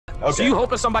Okay. So you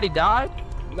hoping somebody died?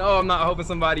 No, I'm not hoping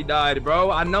somebody died, bro.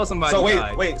 I know somebody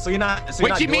died. Wait. So you're not. So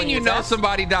What you mean you know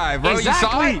somebody died, bro? Exactly.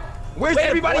 You saw it? Where's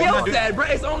everybody else at, bro?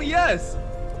 It's only us.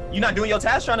 You're not doing your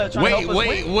task, trying to help us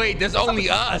win? Wait. There's only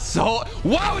us. So,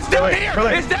 whoa, it's down here.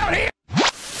 It's down here.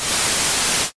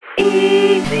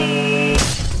 Easy.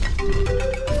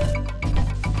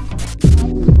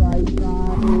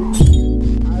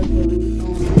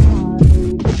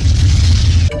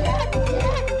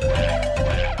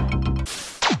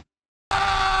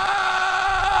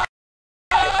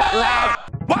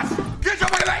 What? Get your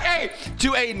money back, hey,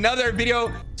 to another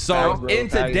video. So in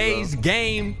today's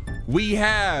game, we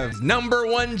have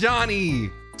 #1 Johnny,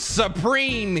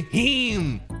 Supreme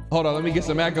Heem. Hold on, let me get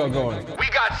some echo going. We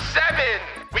got 7.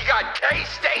 We got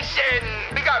K-Station.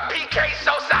 We got PK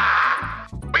Sosa.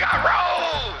 We got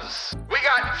Rose. We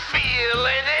got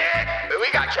Feeling It.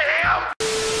 We got Cam.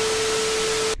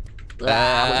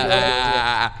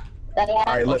 All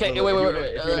right, look, Okay, look,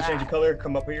 wait. If you want to change your color,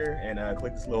 come up here and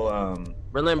click this little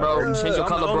Berlin, bro. Change your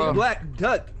color, bro. Black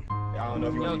duck. I don't know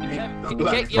if you want to be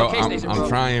Bro, I'm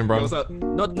trying, bro. What's up?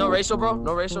 No racial, bro.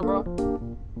 No racial, bro.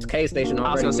 It's K-Station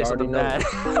I was already. gonna say something bad.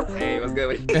 Hey, what's good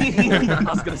with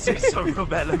I was gonna say something real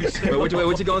bad. Let me shut What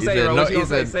you gonna say, bro? What you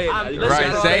gonna say?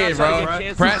 Right, say it,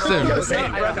 bro. Press him.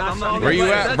 Where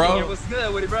you at, bro? What's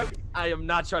good with it, bro? I am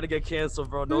not trying to get canceled,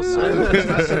 bro. No sir.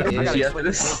 I'm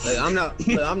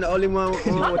the only one with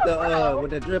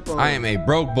the drip on. I am a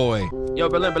broke boy. Yo,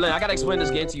 Berlin, I gotta explain this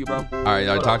game to you, bro. All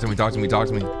right, talk to me. All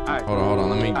right. Hold on.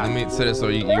 Let me set it so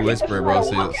you whisper it, bro.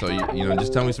 So you know,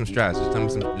 just tell me some strats.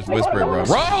 Just whisper it, bro.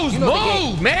 Rose,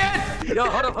 move, man. Yo,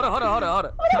 hold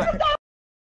on.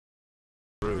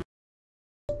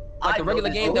 Like the regular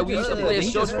game that we used to play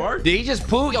is short. Did he just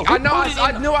poo? I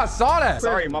knew I saw that.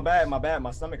 Sorry, my bad.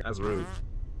 My stomach. That's rude.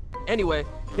 Anyway,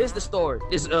 here's the story.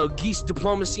 It's Geese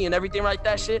diplomacy and everything like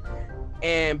that shit.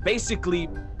 And basically,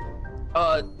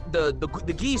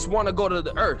 the Geese want to go to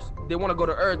the Earth. They want to go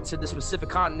to Earth, to the specific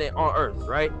continent on Earth,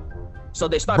 right? So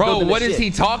they start building what this is shit. he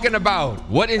talking about?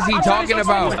 What is he talking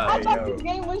about? I thought this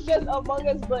game was just Among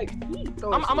Us, but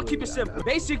I'm gonna keep it simple.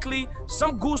 Basically,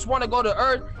 some goose want to go to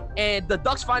Earth, and the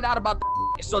ducks find out about the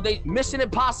so they Mission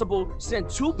Impossible send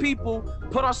 2 people,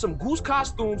 put on some goose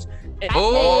costumes, and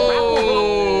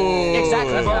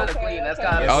exactly, bro.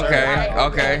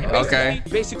 Okay.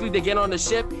 Basically, they get on the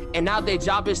ship, and now their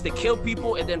job is to kill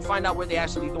people and then find out what they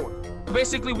actually doing.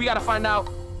 Basically, we gotta find out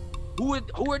who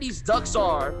are these ducks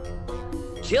are,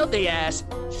 kill their ass,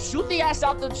 shoot the ass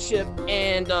out the ship,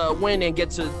 and win and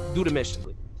get to do the mission.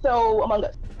 so Among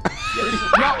Us.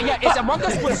 It's Among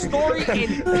Us with story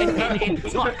and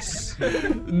ducks.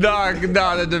 Nah,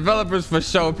 the developers for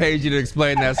sure paid you to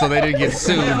explain that so they didn't get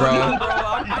sued, bro.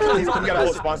 You got a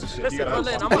whole sponsorship.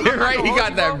 You're right, he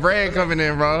got that bread coming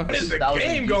in, bro. The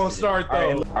game gonna start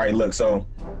though. All right, look. So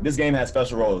this game has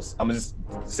special roles. I'm gonna just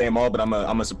say them all, but I'm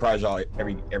gonna surprise y'all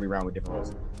every round with different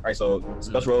roles. All right, so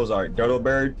special roles are Dodo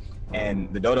Bird,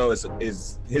 and the Dodo is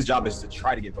his job is to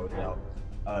try to get voted out.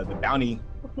 The bounty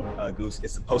goose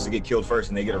is supposed to get killed first,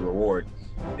 and they get a reward.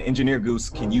 The engineer goose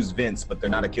can use vents, but they're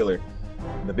not a killer.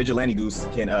 The vigilante goose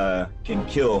can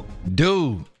kill.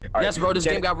 Dude. Right, yes, bro. This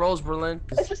game got roles, Berlin.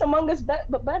 It's just Among Us,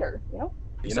 but better, you know?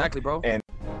 Exactly, bro. And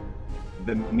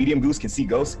the medium goose can see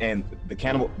ghosts, and the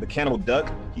cannibal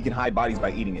duck, he can hide bodies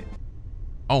by eating it.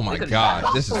 Oh my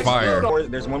God, this is fire.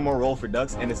 There's one more role for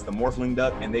ducks, and it's the morphling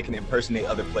duck, and they can impersonate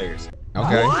other players.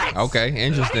 Okay,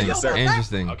 interesting. Yes, sir.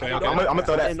 Interesting. Okay. I'm gonna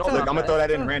throw that. Look, I'm gonna throw that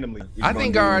in randomly. I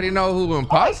think I already know who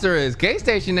imposter is.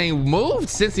 K-Station ain't moved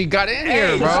since he got in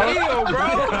here, bro.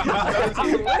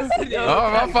 Oh,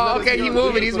 my fault. Okay, he's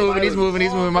moving.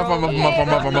 My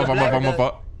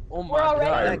fault. Oh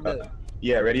my God.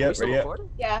 Yeah, ready up? Yeah. All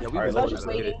right, Just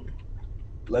waiting.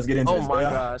 let's get into Oh this. my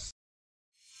gosh.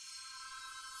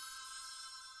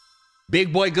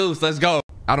 Big boy Goose, let's go.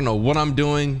 I don't know what I'm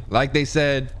doing. Like they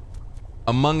said,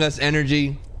 Among Us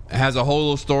energy has a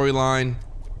whole little storyline.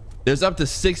 There's up to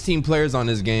 16 players on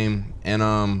this game, and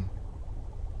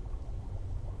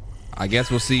I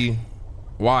guess we'll see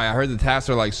why. I heard the tasks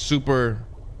are like super.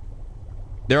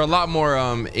 They're a lot more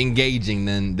engaging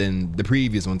than the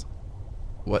previous ones.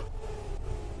 What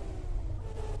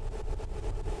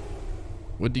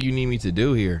do you need me to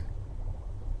do here?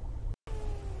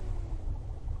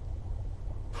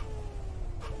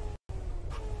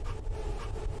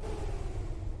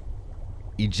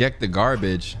 Eject the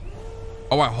garbage.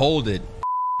 Oh, I hold it.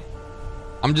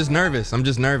 I'm just nervous.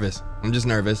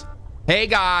 Hey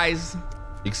guys,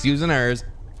 excuse the nerves.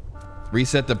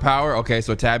 Reset the power. Okay,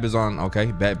 so tab is on.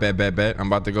 Okay, bet. I'm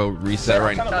about to go reset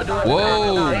right now.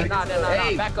 Whoa.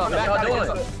 Back up.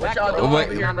 Back up.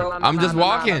 Wait, I'm just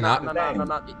walking.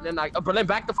 Berlin,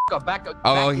 back the fuck up. Back up.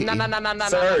 Oh,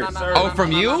 oh,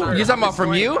 from you? You talking about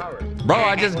from you? Bro,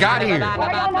 I just got here.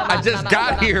 I just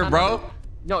got here, bro.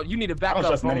 No, you need to back up,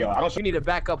 homie. You need to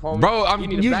back up, homie. Bro,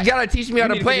 you gotta teach me how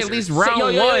to play at least round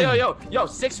one. Yo,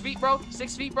 6 feet, bro.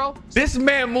 6 feet, bro. This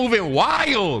man moving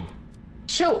wild.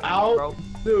 Chill out, bro.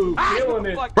 Dude, killing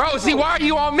it. Bro, see, why are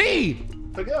you on me?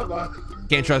 Forget about it.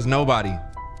 Can't trust nobody.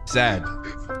 Sad.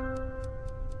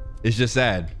 It's just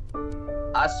sad.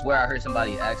 I swear I heard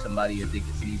somebody ask somebody if they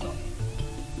could sneeze on me.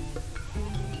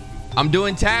 I'm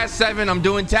doing task 7. I'm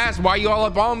doing task. Why you all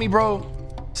up on me, bro?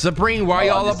 Supreme, why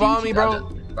you all up on me, bro?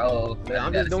 Bro,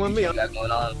 I'm just doing me. Got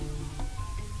going on.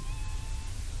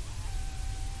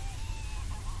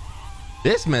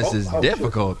 This mess is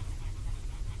difficult.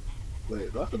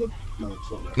 Wait, do I have to go? No,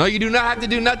 it's not. No, you do not have to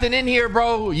do nothing in here,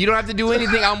 bro. You don't have to do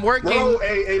anything. I'm working. Bro,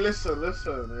 hey, listen.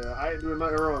 Yeah, I ain't doing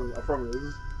nothing wrong. I promise.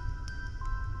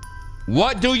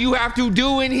 What do you have to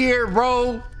do in here,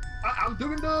 bro? I'm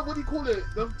doing the, what do you call it?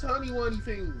 The turny-worny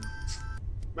thing.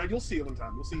 Man, you'll see it in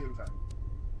time. You'll see it in time.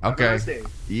 Okay.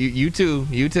 You too.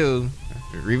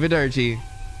 Arrivederci.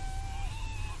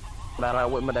 Man, I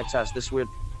went my next task. This weird.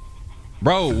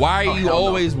 Bro, why are you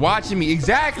always watching me?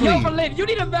 Exactly. Yo, Berlin, you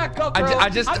need to back up, bro.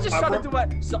 I'm just trying to do my.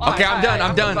 Okay, I'm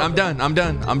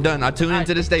done. I tune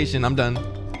into the station. I'm done. All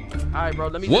right, bro.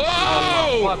 Let me.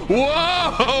 Whoa!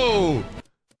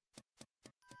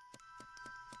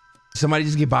 Somebody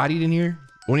just get bodied in here?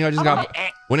 One of y'all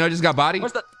just got bodied?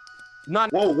 Where's the? None.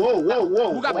 Whoa.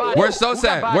 Who got bodied? Where's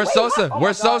Sosa? Where's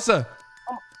Sosa?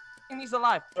 He's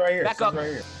alive. Right here. Back up. Right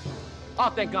here.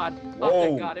 Oh, thank God. Whoa.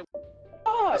 Thank God.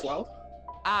 That's wild.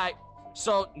 Alright,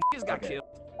 so niggas got killed.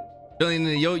 Feeling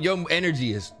your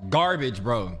energy is garbage,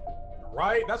 bro.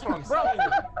 Right? That's what I'm saying.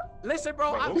 Listen,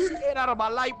 bro, I'm scared out of my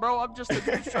life, bro. I'm just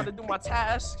trying to do my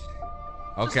task.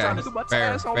 Okay,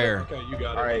 fair. Okay, you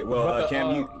got it. All right, well,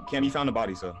 Cam, you found the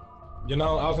body, so. You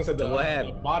know, I was gonna say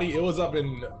the body, it was up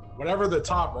in whatever the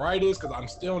top right is, because I'm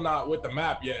still not with the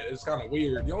map yet. It's kind of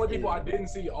weird. The only people I didn't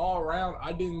see all around,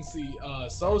 I didn't see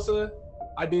Sosa,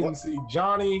 I didn't see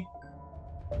Johnny.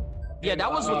 Yeah,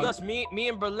 that was with us. Me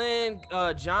and Berlin,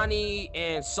 Johnny,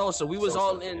 and Sosa. We was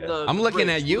all in the. I'm looking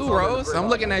at you, Rose. I'm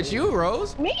looking at you,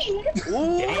 Rose. Me? Cause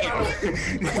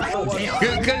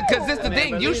this the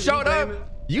thing. You showed up.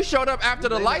 You showed up after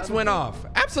the lights went off.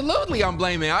 Absolutely, I'm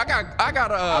blaming. I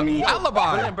got a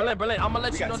alibi. Berlin. I'm gonna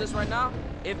let you know this right now.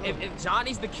 If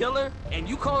Johnny's the killer and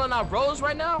you calling out Rose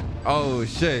right now. Oh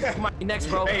shit. You might be next,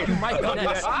 bro. You might be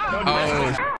next.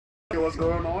 Oh. What's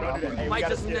going on? Might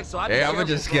just be next. So Hey, I'm gonna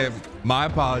just skip. My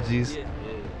apologies. Yeah.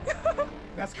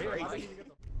 That's crazy.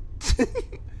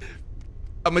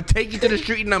 I'm gonna take you to the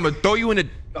street and I'm gonna throw you in the.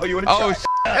 Oh,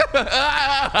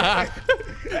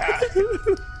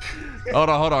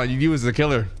 Hold on. You was the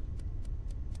killer.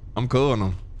 I'm cool on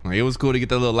him. Like, it was cool to get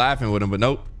that little laughing with him, but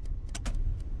nope.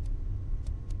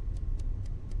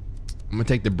 I'm gonna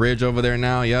take the bridge over there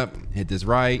now. Yep. Hit this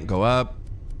right. Go up.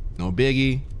 No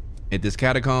biggie. Hit this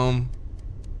catacomb.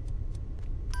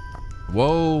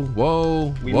 Whoa.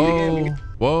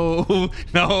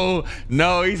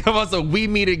 No. He's talking about some we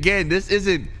meet again. This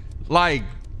isn't like.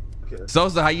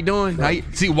 Sosa, how you doing?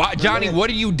 See, why, Johnny? What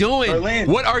are you doing? Berlin.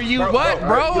 What are you?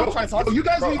 Bro? You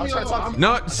guys leave me alone.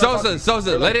 No,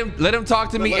 Sosa. Let him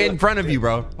talk to me in front of you,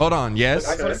 bro. Hold on. Yes.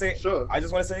 I just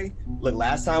want to say, look,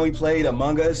 last time we played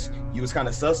Among Us, you was kind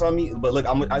of sus on me, but look,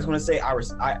 I just want to say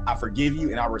I forgive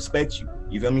you and I respect you.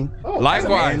 You feel me?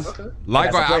 Likewise.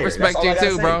 I respect you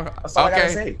too, bro.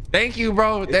 Okay. Thank you,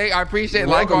 bro. I appreciate it.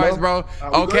 Likewise, bro.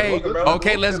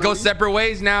 Okay. Let's go separate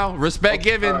ways now. Respect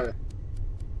given.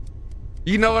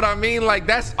 You know what I mean? Like,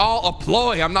 that's all a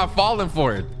ploy. I'm not falling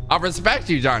for it. I respect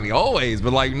you, Johnny, always,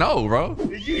 but like, no, bro.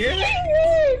 Did you hear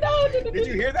that? Did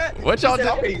you hear that? What y'all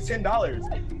I'll pay you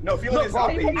 $10. No, feeling this, I'll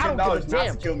pay you $10 not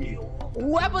to kill me.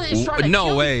 Whoever is trying to kill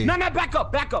No way. Me, no, back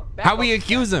up. How we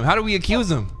accuse him? How do we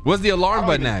accuse him? What's the alarm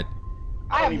button at?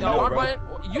 I have no alarm button.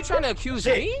 You trying to accuse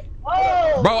me?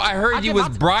 Oh. Bro, I heard you was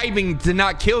bribing to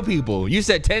not kill people. You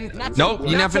said 10. Nope,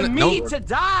 you never. Nope. To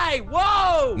die.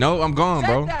 Whoa. No, I'm gone,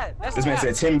 bro. This man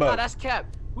said $10. That's cap.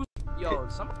 Yo,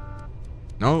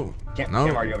 No. Can't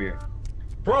already over here.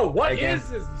 Bro, what is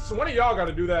this? So one of y'all got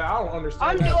to do that. I don't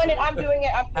understand. I'm doing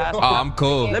it. I'm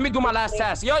cool. Let me do my last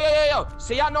task. Yo.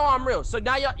 So y'all know I'm real. So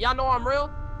now y'all know I'm real.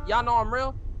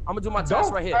 I'm gonna do my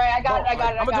task right here. All right, I got it.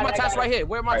 I'm gonna do my task right here.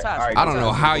 Where my task? I don't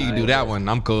know how you do that one.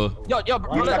 I'm cool. Yo,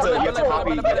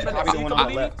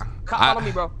 follow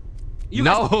me, bro.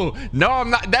 No, I'm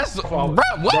not. That's bro.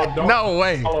 What? No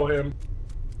way. Follow him.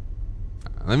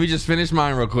 Let me just finish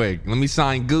mine real quick. Let me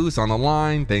sign Goose on the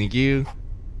line. Thank you.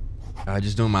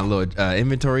 Just doing my little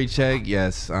inventory check.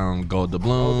 Yes. Gold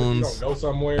doubloons, Go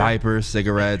somewhere. diapers,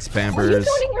 cigarettes, Pampers. What are you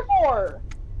doing here for?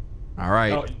 All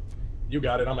right. No, you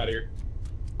got it. I'm out of here.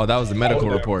 Oh, that was the medical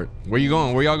report. Where you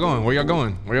going? Where y'all going? Where y'all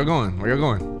going? Where y'all going? Where y'all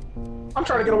going? I'm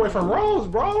trying to get away from Rose,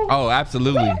 bro. Oh,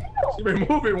 absolutely. She been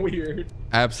moving weird.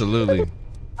 Absolutely.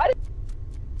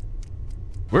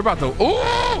 We're about to.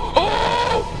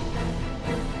 Oh!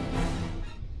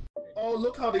 Oh,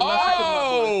 look how they.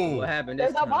 Oh! What happened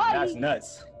There's this a time? body. That's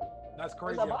nuts. That's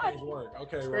crazy There's a how body. things work.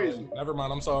 Okay, crazy. Rose. Never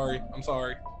mind. I'm sorry. I'm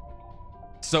sorry.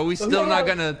 So we still not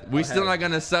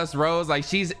gonna suss Rose. Like,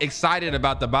 she's excited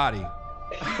about the body.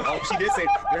 Oh, she did say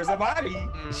there's a body.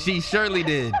 She surely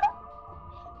did.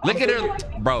 Look at her,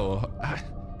 bro.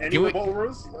 Any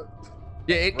Rose?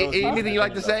 Yeah, anything you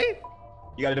like to say?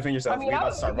 You gotta defend yourself. I mean,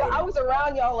 I was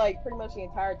around y'all like pretty much the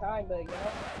entire time, but you know.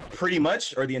 Pretty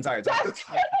much, or the entire time.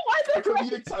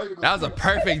 That was a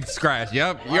perfect scratch.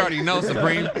 Yep, you already know,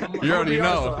 Supreme. You already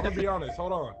know. I'm gonna be honest.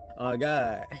 Hold on. Oh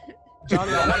God.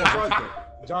 Johnny, I want to trust you.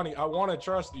 Johnny, I want to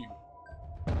trust you.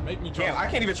 Make me trust Damn, I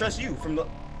can't even trust you from the.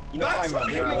 You know, That's I'm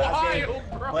fucking wild,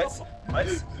 bro.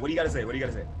 What do you gotta say? What do you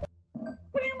gotta say?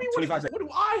 What do you mean? 25 What do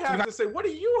I have to say? What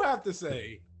do you have to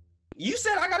say? You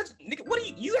said I gotta. What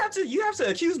do you have to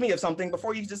accuse me of something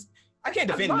before you just. I can't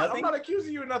defend nothing. I'm not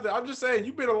accusing you of nothing. I'm just saying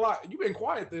you've been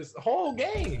quiet this whole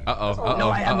game. No,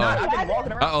 I have not. I've been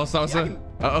walking around. Sosa.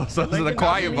 Sosa, the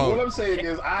quiet vote. What I'm saying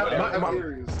is, My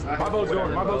vote's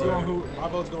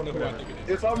going to who I think it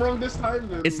is. If I'm wrong this time,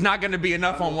 then It's not gonna be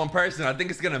enough on one person. I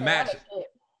think it's gonna match.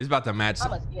 It's about to match.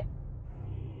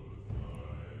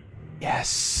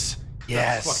 Yes.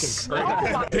 Yes. Fucking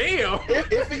crazy. Damn.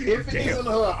 if it isn't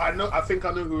her, I think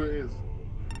I know who it is.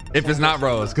 If it's not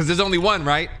Rose, because there's only one,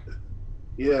 right?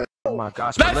 Yeah. Oh my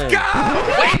gosh. Let's go!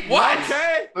 Wait, what?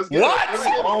 Okay. What?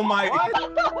 Oh my.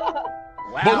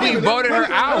 Wow. But we voted her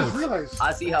out.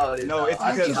 I see how it is. No, it's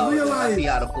I see because how it is. I see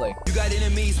how to play. You got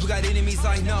enemies, we got enemies,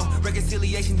 I know.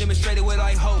 Reconciliation demonstrated with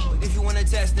I hope. If you want to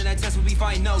test, then that test will be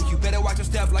fine. No, you better watch your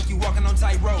step like you walking on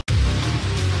tightrope.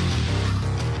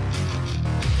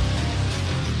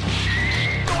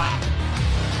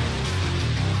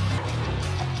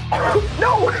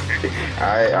 No!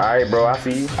 Alright, bro. I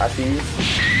see you.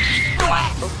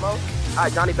 Bro.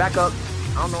 Alright, Johnny, back up.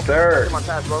 I don't know. Sir. My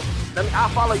task, bro. I'll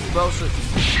follow you, bro. So...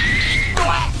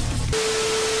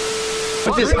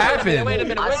 What just happened? Wait a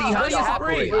minute. I see how y'all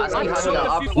operate. I see how y'all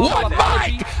operate. What mic?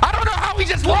 I don't know how we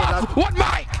just lost. What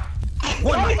mic?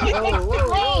 Let me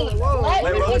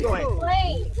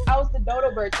explain. I was the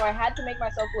dodo bird, so I had to make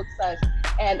myself look sus.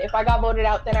 And if I got voted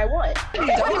out, then I won.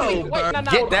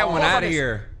 Get that one out of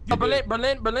here. Berlin.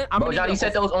 Bro, Johnny, you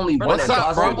said there was only one. What's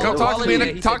up, bro? Come talk to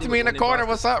me. Talk to me in the Bro. corner.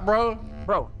 What's up, bro?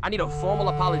 Bro, I need a formal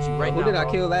apology right now. Who did I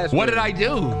kill last? What did I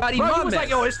do? Bro, you was like,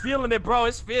 yo, it's feeling it, bro.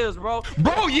 It's feels, bro.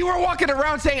 Bro, you were walking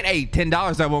around saying, hey,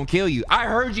 $10, I won't kill you. I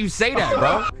heard you say that,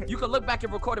 bro. You can look back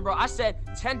and record it, bro. I said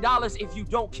 $10 if you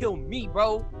don't kill me,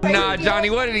 bro. Nah,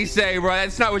 Johnny, what did he say, bro?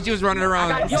 That's not what you was running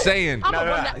around saying. I'm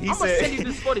gonna send you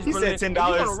this footage, he said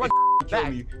 $10 kill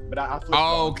me, but I flipped.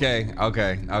 Oh, okay.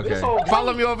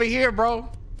 Follow me over here, bro.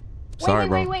 Sorry,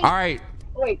 bro. Wait. All right.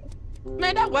 Wait.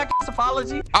 Man, that whack ass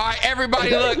apology. All right,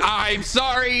 everybody, look, I'm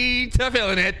sorry to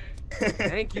feeling it.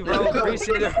 Thank you, bro.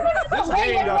 Appreciate it. This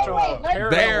game got y'all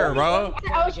There, bro.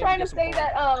 I was trying to say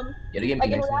that, Yeah, the game like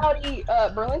in next one. reality,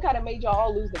 Berlin kind of made y'all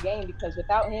all lose the game because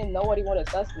without him, nobody would have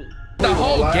sussed me. The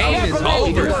whole game is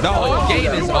over. The whole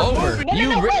game is over.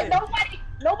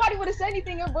 Nobody would have said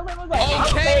anything if Berlin was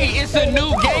like, Okay, it's a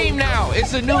new game now.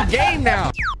 It's a new game now.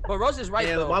 But Rose is right,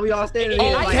 though. Why we all standing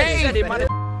Okay. here?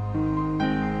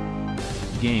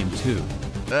 Game 2.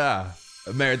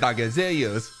 Marathon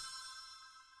Gazelles.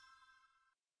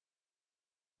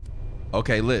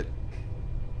 Okay, lit.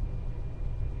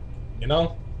 You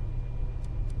know?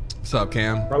 What's up,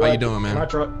 Cam? Bro, How you doing, man?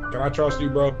 Can I trust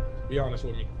you, bro? Be honest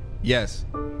with me. Yes.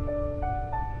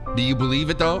 Do you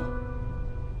believe it, though?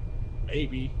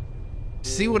 Maybe.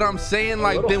 See what I'm saying?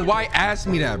 Like, then why ask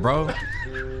me that, bro?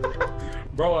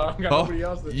 Bro, I got nobody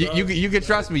else to trust. You can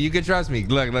trust me. You can trust me.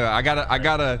 Look, I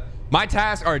gotta. My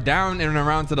tasks are down and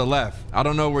around to the left. I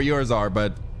don't know where yours are,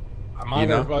 but Mine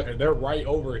they're right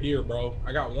over here, bro.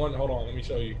 I got one. Hold on, let me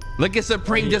show you. Look at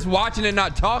Supreme just watching and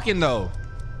not talking though.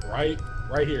 Right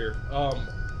here.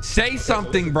 Say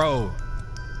something, bro.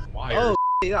 Oh,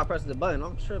 you gotta press the button.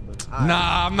 I'm tripping.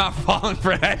 Nah, I'm not falling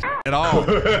for that at all.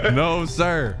 No,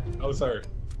 sir. No, sir.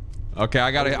 Okay,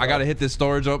 I gotta hit this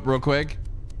storage up real quick.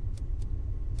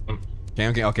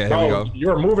 Cam, okay, here Bro, we go. You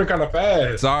were moving kind of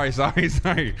fast. Sorry.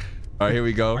 All right, here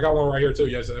we go. I got one right here too.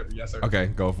 Yes, sir. Yes, sir. Okay,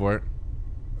 go for it.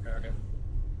 Okay.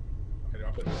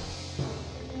 I'll put this.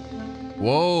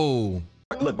 Whoa.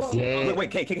 Look,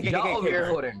 wait,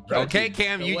 Okay,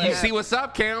 Cam, you see what's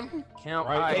up, Cam? Cam,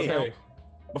 hey,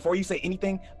 before you say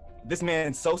anything, this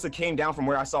man Sosa came down from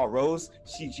where I saw Rose.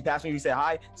 She passed me. We said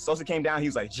hi. Sosa came down. He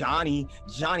was like, Johnny.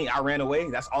 I ran away.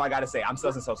 That's all I gotta say. I'm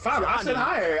Sosa. Fam, I said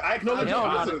hi. I acknowledge your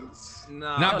presence.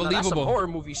 Not believable. That's some horror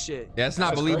movie shit. Yeah, it's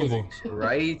not believable.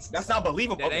 Right? That's not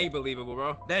believable. That ain't believable,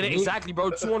 bro. That ain't exactly, bro.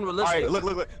 Too unrealistic. All right,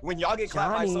 look. When y'all get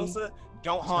clapped by Sosa,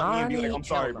 don't haunt me and be like, I'm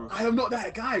sorry, bro. I am not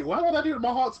that guy. Why would I do it?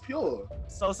 My heart's pure.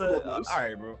 Sosa, all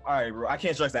right, bro. I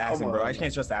can't trust the accent, bro. I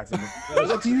can't trust the accent.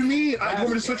 What do you mean? I want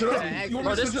me to switch it up.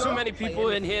 Bro, there's too many people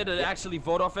in here to actually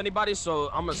vote off anybody,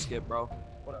 so I'm gonna skip, bro.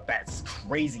 That's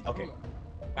crazy. Okay. All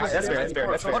right, that's fair.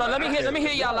 Hold on, let me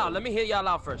hear y'all out. Let me hear y'all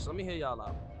out first. So me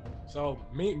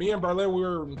and Berlin, we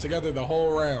were together the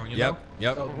whole round. You know?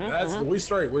 Yep. So that's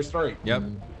we're straight. Yep.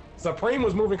 Supreme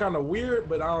was moving kind of weird,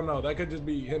 but I don't know. That could just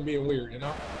be him being weird, you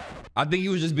know? I think he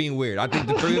was just being weird. I think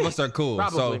the three of us are cool.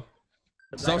 Probably.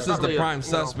 So Sosa's the prime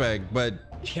suspect, but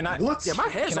can I? Yeah, my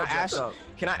head's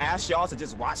Can I ask y'all to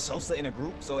just watch Sosa in a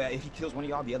group so that if he kills one of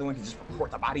y'all, the other one can just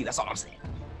report the body? That's all I'm saying.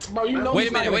 Bro, you know wait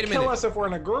he's a minute, not wait a gonna kill minute. us if we're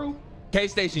in a group.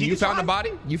 K-Station, you found a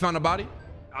body? You found a body?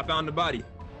 I found the body.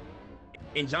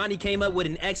 And Johnny came up with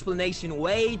an explanation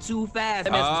way too fast.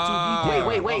 Wait.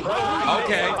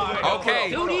 Okay.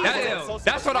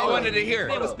 That's what I wanted to hear.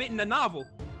 They was spitting the novel.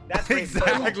 That's crazy.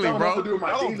 Exactly, bro.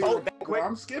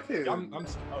 I'm skipping.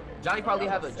 Johnny probably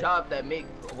have a job that make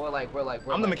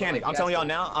I'm the mechanic. I'm telling y'all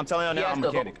now. I'm a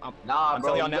mechanic. Nah,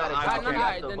 bro. I'm telling y'all now. I'm a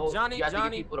mechanic. You have to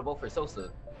get people to vote for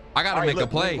Sosa. I gotta make a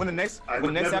play. When the next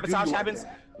sabotage happens,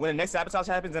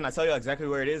 and I tell you exactly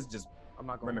where it is, just I'm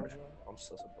not gonna remember. I'm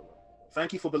Sosa.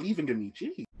 Thank you for believing in me.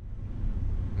 Gee.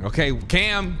 Okay,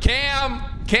 Cam.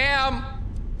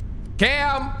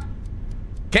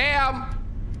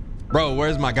 Bro,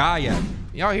 where's my guy at?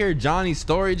 Y'all hear Johnny's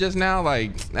story just now?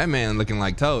 Like, that man looking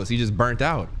like toast. He just burnt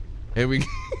out. Here we go.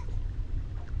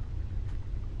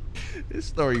 This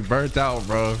story burnt out,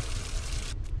 bro.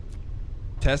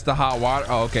 Test the hot water.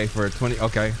 Oh, okay, for 20.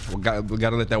 Okay, we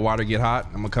gotta let that water get hot.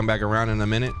 I'm gonna come back around in a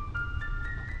minute.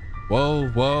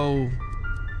 Whoa.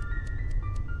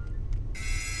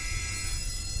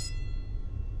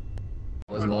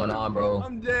 What's going on, bro?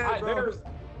 I'm dead, bro.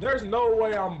 There's no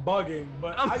way I'm bugging,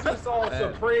 but I just saw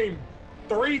Supreme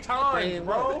 3 times,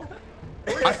 bro.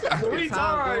 Three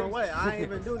times. I ain't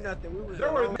even do nothing.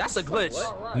 That's a glitch.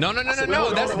 No. That's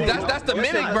the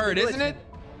mimic bird, isn't it?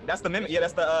 That's the mimic. Yeah,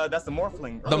 that's the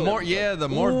morphling. The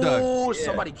morph duck. Ooh,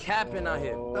 somebody capping out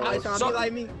here.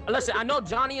 Listen, I know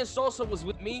Johnny and Sosa was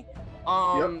with me.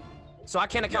 So I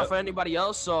can't account for anybody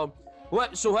else. So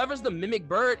whoever's the mimic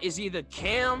bird is either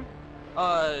Cam,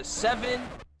 Seven,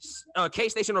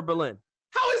 K-Station, or Berlin.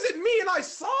 How is it me and I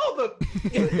saw the?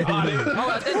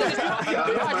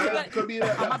 Could be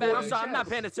my bad. I'm sorry. I'm not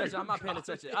paying attention.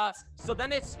 So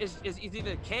then it's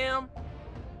either Cam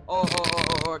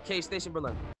or K-Station,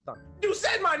 Berlin. Done. You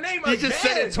said my name You again. just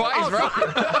said it twice, bro.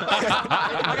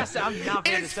 Like I said, I'm not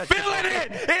paying attention.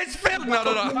 It's feeling. No. I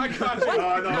got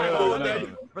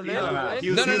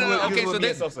you. No. Okay,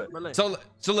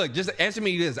 so look, just answer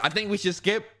me this. I think we should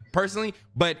skip personally,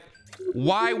 but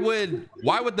why would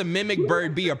the mimic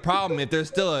bird be a problem if there's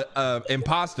still a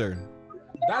imposter?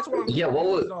 That's what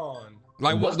I'm on.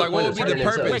 What would be the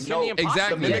purpose?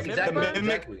 Exactly.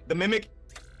 The mimic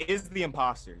is the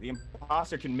imposter. The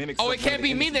imposter can mimic. Oh, it can't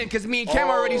be me then, because me and Cam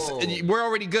we're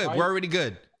already good. We're already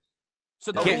good.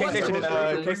 So K-Station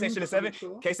is 7.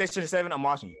 K-Station is 7. I'm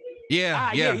watching you.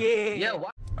 Yeah.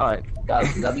 All right.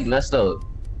 That'd be messed up.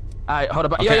 All right, hold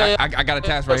up. Okay, Yeah. I got a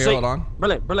task right here. Hold on.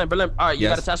 Berlin. All right, you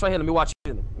got a task right here. Let me watch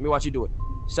you. Let me watch you do it.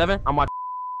 7. I'm watching.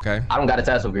 Okay. I don't got a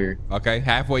task over here. Okay.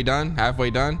 Halfway done.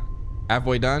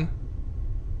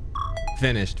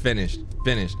 Finished.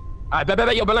 All right,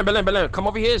 bet. Yo, Berlin. Come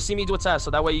over here. See me do a task,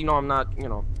 so that way you know I'm not,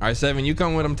 All right, 7. You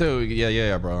come with him too.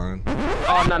 Yeah, bro.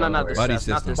 Oh no, not this Buddy task.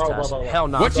 Not this system. task. Hell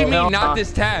no. What you mean not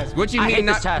this task? What you I mean hate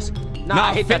not this task?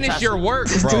 Nah, finish your work,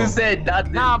 bro. Dude said not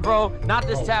this. Nah, bro, not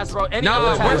this task, bro.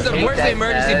 Nah, where's the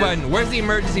emergency button? Where's the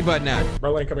emergency button at?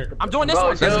 Berlin, come here. I'm doing this one.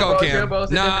 Let's go, Cam.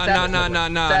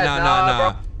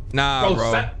 Nah,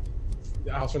 bro.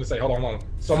 I was gonna say, hold on.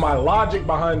 So my logic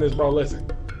behind this, bro, listen.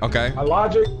 Okay. My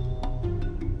logic,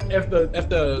 if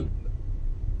the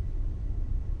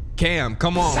Cam,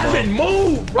 come on, 7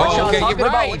 move, bro. Oh, okay, you're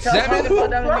right. 7.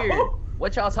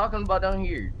 What y'all talking about down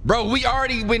here? Bro, we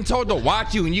already been told to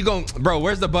watch you, and you gon', bro.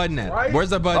 Where's the button at? Right?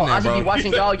 Where's the button I at, should bro? be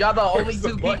watching y'all. Y'all the only Where's the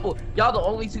two button? people. Y'all the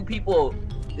only two people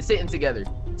sitting together,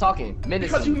 talking.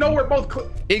 Because you know we're both.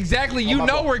 Exactly. You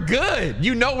know we're good.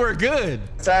 You know we're good.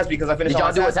 Task because I finished Did all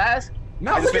y'all my do a tasks. task?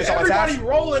 Now look at everybody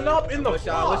rolling up in the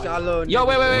fly. Yo,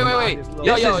 wait.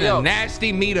 This is a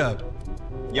nasty meetup.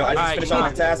 Yo, I just finished all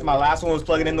my tasks. My last one was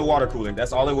plugging in the water cooler.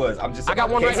 That's all it was. I got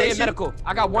one right here in medical.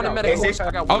 I got one in medical. I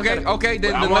got one in medical. Okay.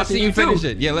 Then let's see you finish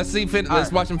it. Yeah, let's see.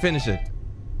 Let's watch him finish it.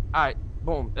 All right,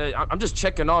 boom. I'm just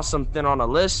checking off something on a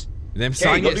list. Then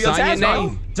sign your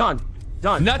name. Done.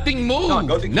 Nothing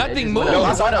moved. Nothing moved. No,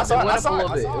 I saw it.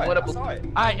 All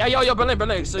right, yo,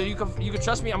 Berlin. So you can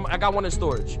trust me. I got one in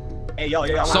storage. Hey, yo.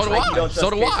 So do I. So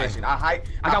do I.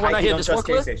 I got one right here. This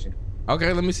forklift.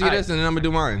 Okay, let me see this, and then I'm gonna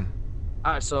do mine.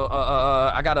 All right, so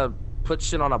I gotta put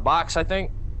shit on a box, I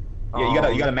think. Yeah,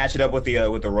 you gotta match it up with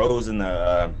the rows and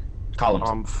the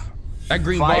columns. That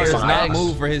green bar does not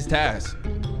move for his task.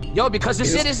 Yo, because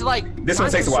this shit is like. This one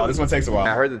takes a while.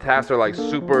 I heard the tasks are like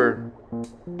super.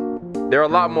 They're a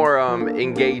lot more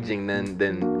engaging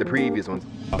than the previous ones.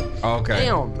 Okay.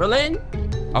 Damn, Berlin.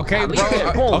 Okay,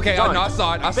 bro. Okay, I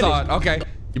saw it. Okay.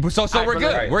 So we're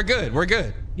good. Right. We're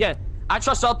good. Yeah, I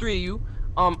trust all three of you.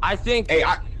 I think. Hey,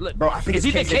 bro, I think is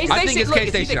he the K Station? I think it's K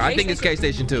Station. I think it's K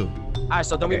Station too. All right,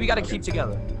 so then we gotta keep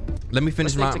together. Let me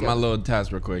finish my little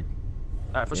task real quick.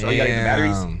 All right, for sure. You gotta get the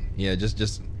batteries. Yeah,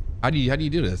 just. How do you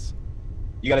do this?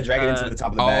 You gotta drag it into the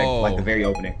top of the bag, like the very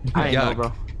opening. I ain't know,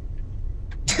 bro.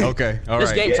 Okay, all right.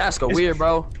 This game tasks are weird,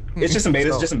 bro. It's just some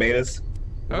betas.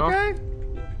 Okay.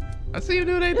 I see you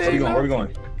do that thing. Where we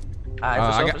going? All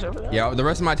right, for sure. Yeah, the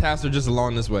rest of my tasks are just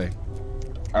along this way.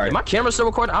 All right. Is my camera still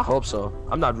recording? I hope so.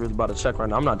 I'm not really about to check right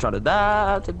now. I'm not trying to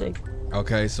die today.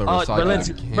 Okay, so Berlin,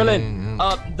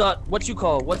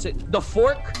 the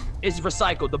fork is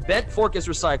recycled. The bent fork is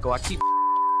recycled. I keep.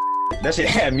 That shit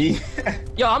had me.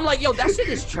 Yo, I'm like, yo, that shit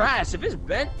is trash. If it's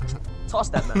bent, toss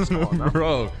that mess. Come on, man.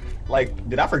 Bro. Like,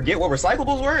 did I forget what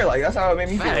recyclables were? Like, that's how it made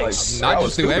me feel. Like, not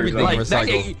just do everything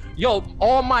recycled. Yo,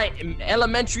 all my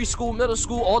elementary school, middle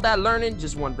school, all that learning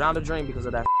just went down the drain because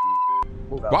of that.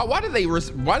 Why did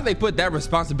they put that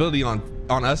responsibility on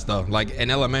us though? Like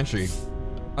in elementary,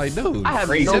 like dude, I have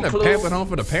no send a clue. pamphlet home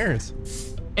for the parents.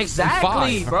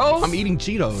 Exactly, bro. I'm eating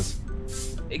Cheetos.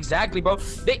 Exactly, bro.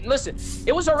 Listen,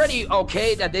 it was already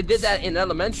okay that they did that in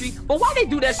elementary, but why they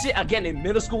do that shit again in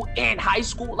middle school and high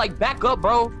school? Like, back up,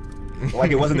 bro.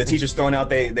 Like, it wasn't the teachers throwing out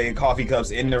their coffee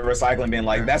cups in the recycling bin.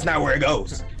 Like, that's not where it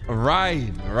goes. Right.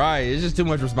 It's just too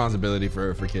much responsibility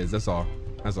for kids. That's all.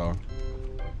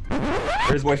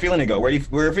 Where's boy feeling it go?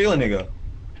 Where feeling it go?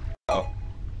 Oh.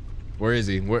 Where is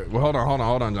he? Hold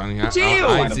on, Johnny. Look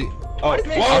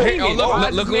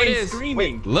who it is.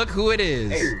 Screaming. Look who it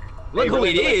is. Hey, Look who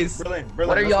it is. Berlin,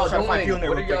 What are y'all doing?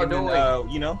 What are y'all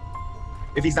doing? You know,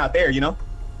 if he's not there, you know.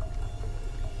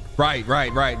 Right.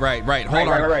 Hold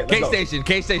on.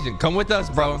 K Station. Come with us,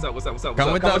 bro. What's up?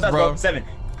 Come with us, bro. 7.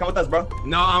 Come with us, bro.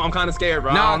 No, I'm kind of scared,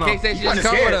 bro. No, K Station, just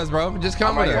come with us, bro. Just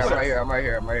come with us. I'm right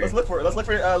here. Let's look for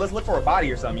a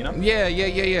body or something, you know? Yeah.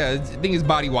 I think it's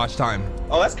body watch time.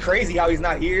 Oh, that's crazy how he's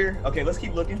not here. Okay, let's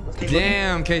keep looking.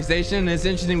 Damn, K Station. It's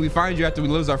interesting we find you after we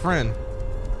lose our friend.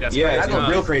 That's that's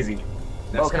crazy. Real crazy.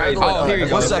 That's crazy. Oh, here you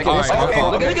go. 1 second. All right, my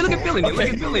fault. Look at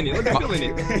feeling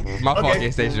it. My fault,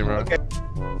 K Station, bro. Okay.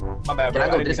 My bad, Can bro. I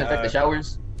go disinfect the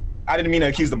showers? I didn't mean to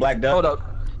accuse the Black Duck. Hold up.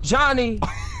 Johnny.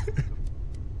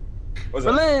 What's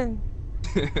up? Berlin.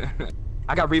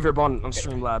 I got reverb on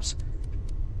Streamlabs.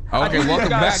 Okay, welcome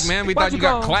back, man. We thought you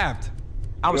got clapped.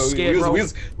 I was scared, bro. We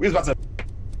was about to.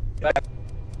 I'm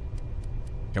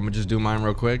gonna just do mine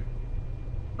real quick.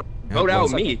 Vote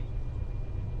out me.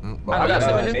 I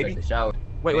gotta disinfect the shower.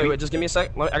 Wait. Just give me a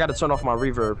sec. I gotta turn off my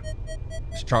reverb.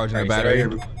 It's charging the battery.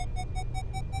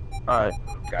 All right.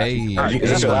 Hey, is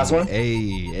this your last one?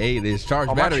 Hey, this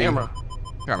charged battery. My camera.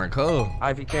 Kinda cool.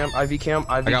 IV cam.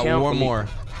 I got one more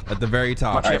at the very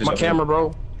top. My camera,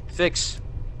 bro. Fix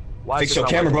your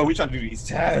camera, bro. We trying to do these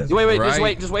tasks.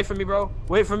 Wait. Just wait for me, bro.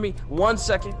 Wait for me. 1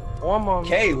 second. 1 moment.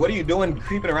 Okay, what are you doing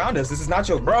creeping around us? This is not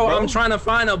your bro. I'm trying to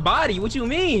find a body. What you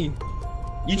mean?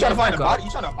 You trying to find a body? You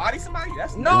trying to body somebody?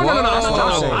 That's no. I'm not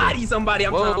trying to Whoa. body somebody.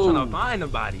 I'm trying to find a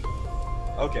body.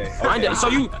 Okay. Find it. So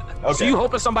you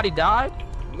hoping somebody died?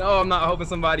 No, I'm not hoping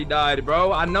somebody died,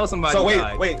 bro. I know somebody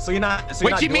died. Wait. So you're not.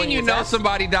 What you mean you know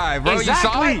somebody died, bro? Exactly.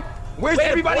 You saw it? Where's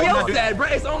everybody else at, bro?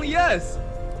 It's only us.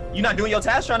 You're not doing your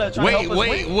task trying to help us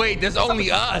win? Wait. There's only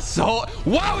us. So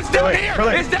whoa, it's down here.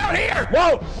 It's down here.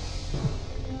 Whoa.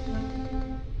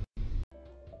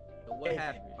 What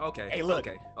happened? Okay. Hey, look.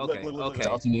 Okay.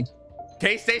 Talk to me.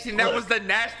 K-Station, that was the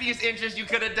nastiest entrance you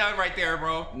could have done right there,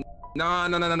 bro. No. All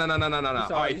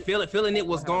right, feeling it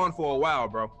was gone for a while,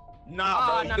 bro.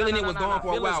 Nah, bro. Feeling it was gone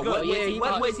for a while.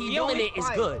 What was he doing? It is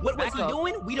good. What was he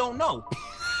doing? We don't know.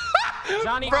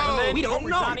 Johnny, bro, Berlin, we don't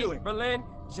know. Johnny, Berlin,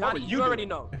 Johnny, you already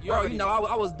know. Bro, you know,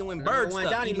 I was doing bird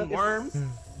stuff, eating worms,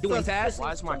 doing tasks.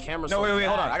 Why is my camera No, so wait,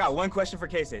 hold on. bad? I got one question for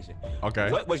K-Station.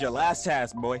 Okay. What was your last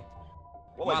task, boy?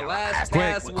 My last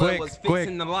task was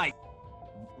fixing the light.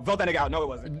 Vote that nigga out. No, it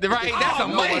wasn't. Right, that's a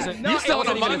wasn't. you still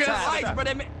wasn't Among even a Us? task.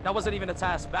 That wasn't even a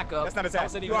task. Back up. That's not a task. That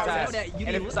wasn't even a task. You And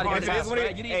didn't if look it is one of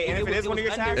your- hey, and if it is one of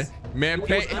your tasks, Man, it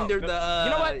pay. was under the.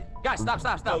 You know what? Guys, stop.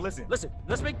 No, listen.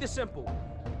 Let's make this simple.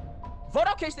 Vote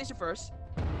out K-Station first.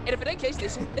 And if it ain't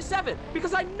K-Station, it's 7.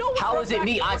 Because I know How is it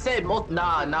me? I said most.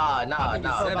 Nah.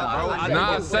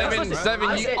 Seven. Listen.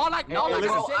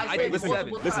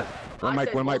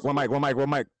 One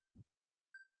mic.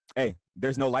 Hey,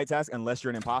 there's no light task unless you're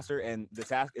an imposter, and the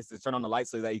task is to turn on the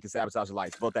lights so that you can sabotage the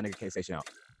lights. Vote that nigga K-Station out.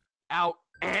 Out.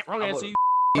 Wrong answer.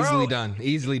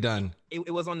 Easily done.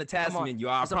 It was on the task menu.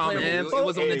 I It's a promise. playable It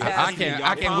was on the task menu.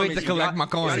 I can't wait to collect my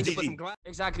coins.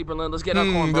 Exactly, Berlin. Let's get our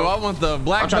coin, Do bro. I want the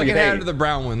black looking hat or the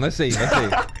brown one? Let's see. Let's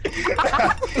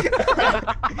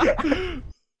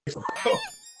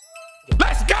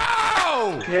go.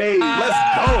 Okay.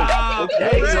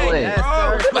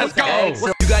 Let's go.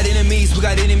 You got enemies, we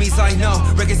got enemies, I know.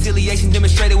 Reconciliation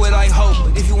demonstrated with I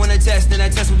hope. If you want to test, then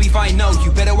that test will be fine. No,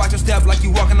 you better watch your step like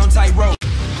you walking on tightrope.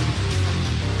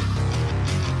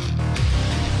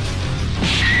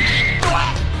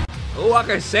 Oh, I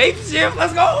can shapeshift.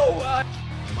 Let's go.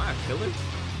 Am I a killer?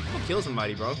 I'm gonna kill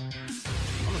somebody, bro. I'm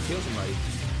gonna kill somebody.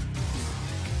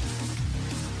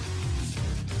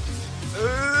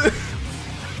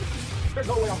 There's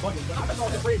no way I'm bugging, but I've been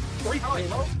going to three times,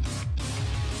 bro.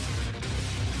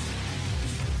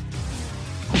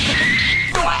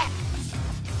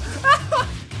 Oh,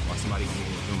 somebody gonna be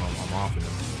in this room. I'm off of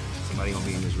them. Somebody gonna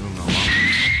be in this room. I'm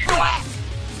off.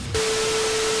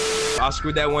 I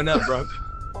screwed that one up, bro.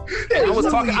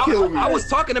 I was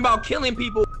talking about killing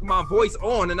people with my voice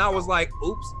on, and I was like,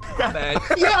 oops, my bad.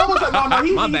 Yeah, I was like,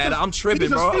 my bad. I'm tripping,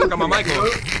 bro. I got my mic on.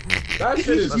 That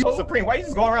shit is Supreme, why you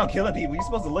just going around killing people? You're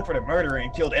supposed to look for the murderer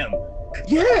and kill them.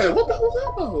 Yeah, what the hell's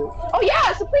that about? Oh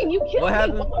yeah, Supreme, you killed What me.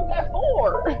 happened? What was that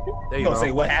for? There You you gonna say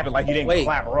go. what happened like you didn't Wait,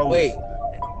 clap Rose. wait.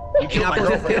 You killed Can my I just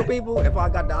kill girlfriend. people if I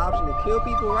got the option to kill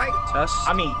people, right?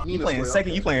 I mean, you playing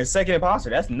second imposter.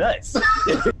 That's nuts.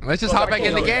 Let's just hop back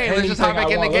in the game. Let's just hop back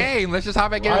in the game. Let's just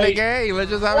hop back in the game. Let's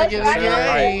just hop back in the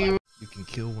game. You can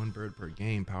kill one bird per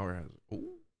game. Power has. Ooh.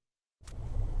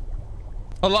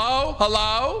 Hello.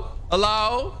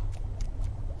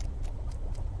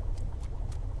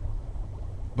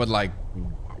 But like,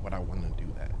 why would I want to do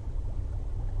that?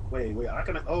 Wait, I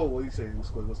can. Oh, what are you saying? What's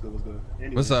good?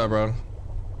 Anyway. What's up, bro?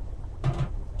 Come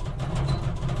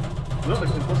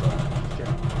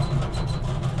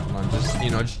on,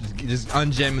 just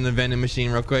unjamming the vending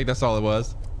machine real quick. That's all it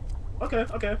was. Okay.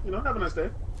 Have a nice day.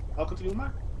 I'll continue with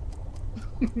mine.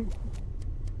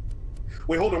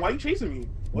 Wait, hold on. Why are you chasing me?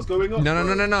 What's going on?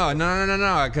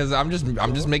 No. Because I'm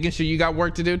just making sure you got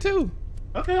work to do too.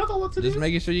 Okay, I got work to do. Just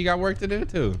making sure you got work to do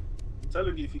too. I'm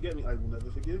telling you, if you get me, I will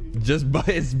never forgive you.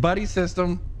 It's buddy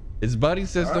system. It's buddy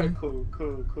system. All right,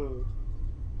 cool.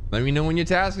 Let me know when your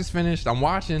task is finished. I'm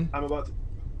watching. I'm about to.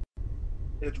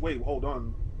 Wait, hold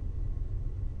on.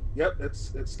 Yep,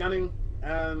 it's scanning,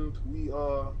 and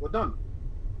we're done.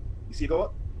 You see it go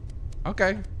up?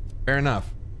 Okay. Fair enough.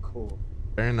 Cool.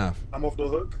 Fair enough. I'm off the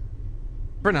hook.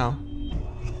 For now.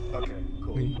 Okay,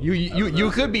 cool. You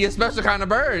could be a special kind of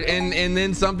bird, and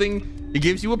then something, it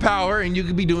gives you a power, and you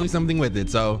could be doing something with it.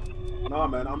 So. Nah,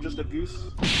 man, I'm just a goose.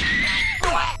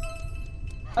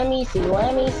 Let me see.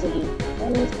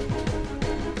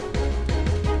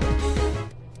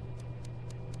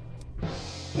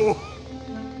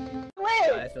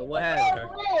 Alright, so what happened?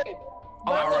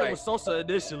 Oh, I thought it was Sosa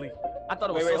initially. I thought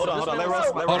it was Wait, Sosa. hold on. Let Rose.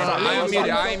 Hold on.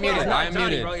 I am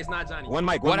muted. Bro, it's not Johnny. One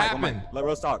mic. What One happened? mic. Let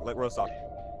Rose talk.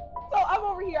 So I'm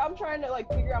over here. I'm trying to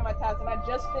figure out my task, and I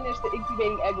just finished the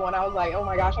incubating egg one. I was like, oh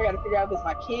my gosh, I got to figure out if it's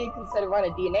my kid because instead of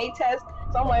running a DNA test.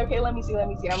 So I'm like, okay, let me see.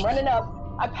 I'm running up.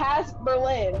 I passed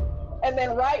Berlin, and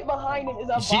then right behind him is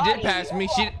a body. She did pass me.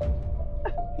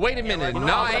 Wait a minute.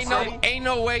 No, ain't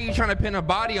no way you trying to pin a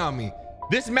body on me.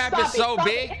 This map is so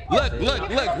big. Look,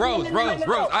 Rose.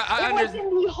 I understand.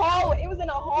 It was in the hallway. It was in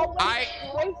a hallway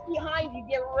right behind you,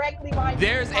 directly behind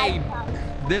you.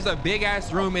 There's a big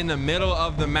ass room in the middle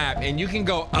of the map, and you can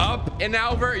go up and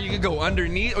over, you can go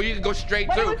underneath, or you can go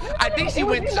straight through. I think she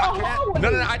went. No.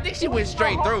 I think she went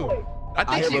straight through.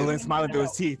 I hear Berlin smiling through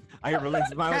his teeth. I hear Berlin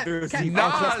smiling through his teeth.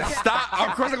 Nah, stop.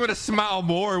 Of course I'm gonna smile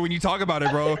more when you talk about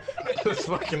it, bro. It's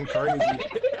fucking crazy.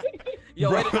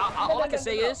 Yo, all I can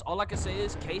say is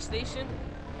K-Station.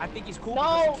 I think he's cool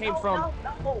because he came from.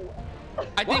 No.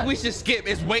 I think we should skip.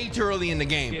 It's way too early in the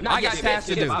game. I got tasks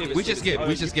to do. We should skip.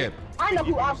 We should skip. I know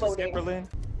who I voted. Berlin.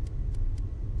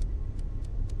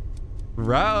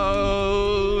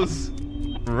 Rose.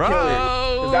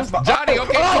 Johnny,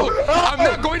 okay, cool. I'm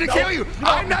not going to kill you.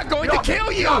 I'm not going to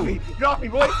kill you. Get off me,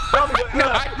 boy.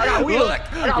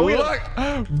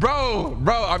 Look,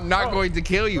 bro, I'm not going to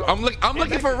kill you. I'm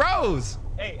looking for Rose.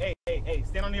 Hey,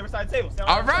 stand on the other side of the table.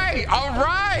 All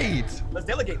right. Let's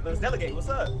delegate. What's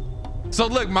up? So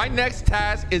look, my next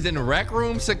task is in rec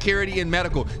room, security, and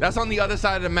medical. That's on the other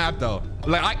side of the map, though.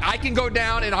 Like I can go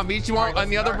down and I'll meet you on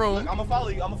the other room. Look, I'm gonna follow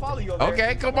you. Over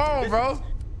okay, come on, bro.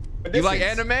 You like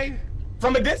anime?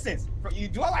 From a distance.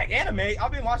 Do I like anime?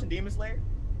 I've been watching Demon Slayer.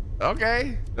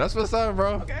 Okay, that's what's up,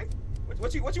 bro. Okay.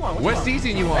 What you want? What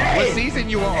season you on? Hey. What season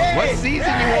you on? Hey. What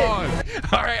season you on?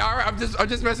 All right. I'm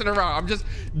just messing around.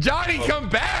 Johnny, come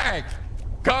back,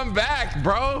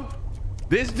 bro.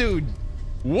 This dude.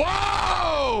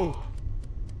 Whoa!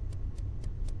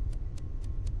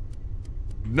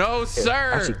 No,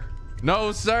 sir.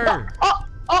 No, sir.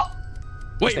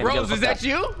 Wait, Rose, is that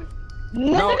you?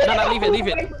 No, leave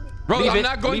it. Rose, I'm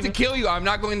not going to kill you. I'm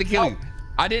not going to kill you.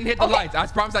 I didn't hit the lights. I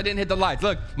promise I didn't hit the lights.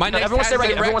 Look, my next everyone task stay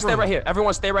right is here. Everyone stay right here.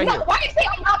 Everyone stay right here. Why do you say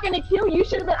I'm not gonna kill you? You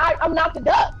should have been. I'm not the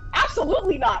duck.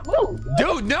 Absolutely not. Move.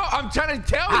 Dude, no, I'm trying to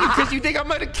tell you because you think I'm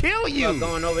gonna kill you.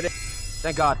 Going over there.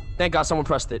 Thank God someone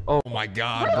pressed it. Oh my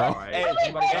God, bro.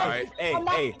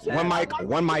 Hey,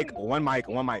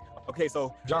 one mic. Okay,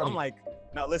 so Johnny. I'm like,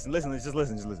 now listen, just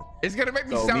listen. It's gonna make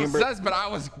me sound sus, but I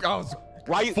was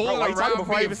fooling around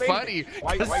being funny.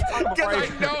 Because I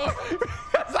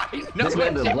know This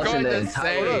man been what you're blushing going the to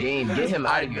entire say. game. Get him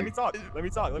out of here. Let me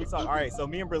talk. All right, so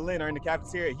me and Berlin are in the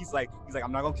cafeteria. He's like,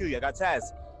 I'm not gonna kill you. I got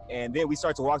tasks. And then we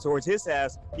start to walk towards his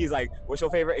task. He's like, what's your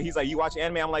favorite? He's like, you watch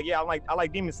anime? I'm like, yeah, I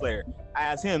like Demon Slayer. I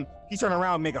asked him. He turned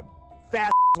around, make a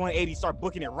fast 180, start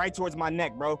booking it right towards my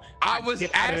neck, bro. I was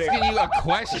asking you a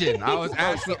question. I was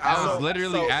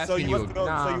literally asking you.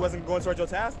 So you wasn't going towards your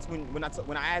tasks when I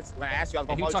asked you, I was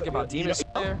gonna. You talking about Demon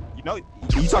Slayer?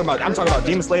 I'm talking about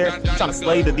Demon Slayer. You trying to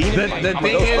slay the demon? The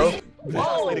thing is.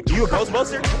 Whoa. You a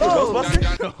Ghostbuster? Oh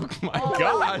my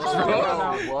gosh,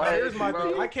 bro. Here's my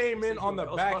thing. I came in on the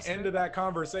back end of that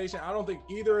conversation. I don't think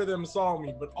either of them saw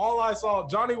me, but all I saw,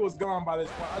 Johnny was gone by this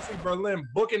point. I see Berlin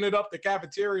booking it up the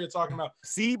cafeteria talking about,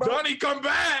 see, bro? Johnny, come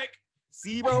back.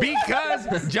 See, bro?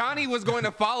 Because Johnny was going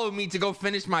to follow me to go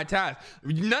finish my task.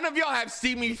 None of y'all have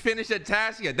seen me finish a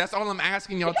task yet. That's all I'm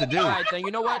asking y'all to do. All right, then you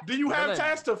know what? Do you have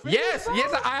tasks to finish? Yes,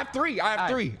 I have three. I have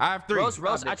three.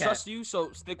 Rose, I trust you,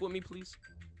 so stick with me, please.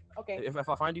 Okay. If I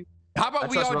find you. How about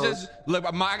we all Rose. just look?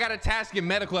 I got a task in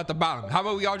medical at the bottom. How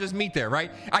about we all just meet there, right?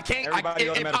 I can't. If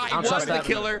I was the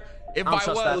killer, if I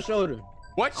was. Shoulder.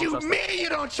 What you mean you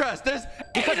don't trust? There's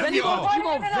because then you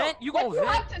gonna vent,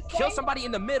 kill say? somebody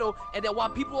in the middle, and then while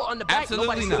people are on the back,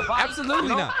 Absolutely not. Absolutely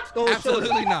not.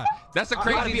 Absolutely not. That's a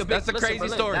crazy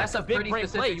story. That's a big brain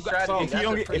play. You got,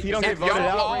 if you don't get If voted y'all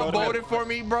out, all voted for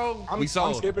me, bro, we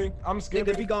sold. I'm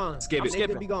skipping. Be gone.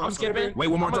 I'm skipping. Wait,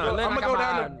 one more time. I'm gonna go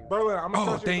down to Berlin. I'm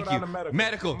gonna Thank you.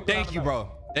 Medical. Thank you, bro.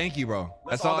 Thank you, bro.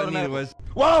 That's all I needed was.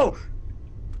 Whoa!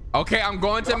 Okay, I'm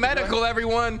going to medical,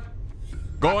 everyone.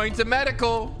 Going to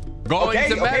medical. Going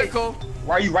to medical.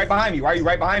 Why are you right behind me?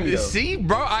 Though? See,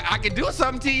 bro, I could do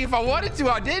something to you if I wanted to.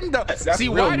 I didn't, though. That's See,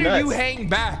 why do you hang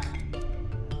back?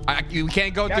 You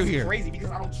can't go through here. Crazy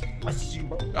because I don't trust you,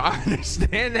 bro. I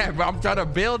understand that, but I'm trying to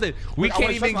build it. We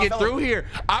can't even get through here.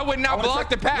 I would not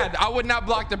block the path. I would not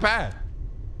block the path.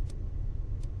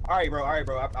 All right, bro. I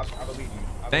believe you.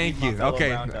 Thank you.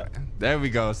 Okay, there we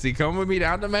go. See, come with me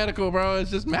down to medical, bro. It's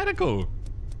just medical.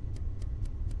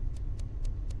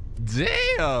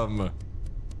 Damn.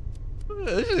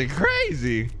 This is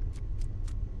crazy.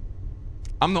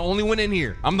 I'm the only one in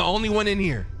here.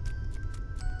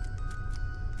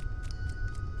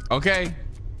 Okay.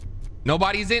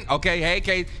 Nobody's in. Okay, hey,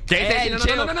 chill.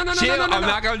 I'm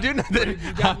not gonna do nothing.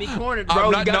 You got me cornered, bro.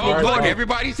 Look,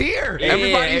 everybody's here.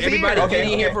 Everybody's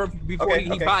here before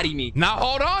he bodied me. Now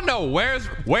hold on, though. Where's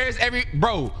every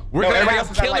bro? We're gonna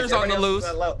have killers on the loose.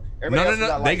 No.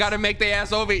 They gotta make their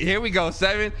ass over. Here we go.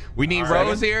 7. We need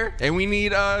Rose here, and we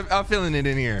need filling it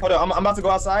in here. Hold on, I'm about to go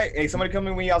outside. Hey, somebody come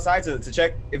in when you outside to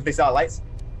check if they saw lights.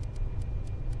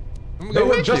 They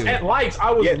were just at lights. I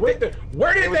was with them.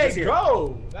 Where did they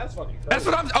go? That's fucking crazy. That's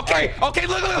what I'm. Okay.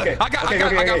 Look. I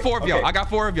got 4 of y'all. I got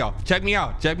 4 of y'all. Check me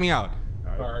out.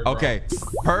 Right, okay.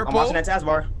 Purple. I'm watching that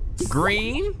taskbar.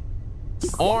 green,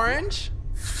 orange,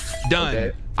 done.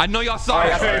 Okay. I know y'all saw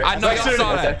that. I know y'all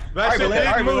saw that.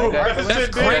 That's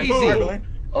crazy.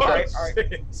 Okay.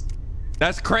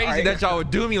 That's crazy that y'all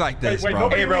would do me like this, bro.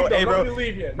 Hey,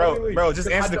 bro, just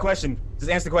answer the question.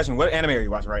 Just answer the question. What anime are you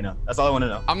watching right now? That's all I want to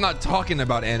know. I'm not talking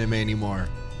about anime anymore.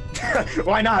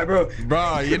 Why not, bro?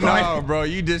 Bro, you know, bro,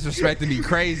 you disrespecting me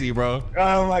crazy, bro.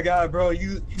 Oh my god, bro,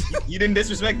 you didn't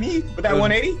disrespect me with that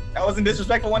 180? That wasn't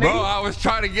disrespectful 180? Bro, I was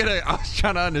trying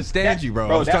to understand you,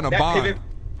 bro. I was trying to bond.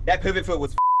 That pivot foot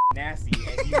was nasty,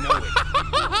 and you know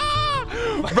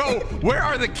it. Bro, where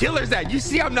are the killers at? You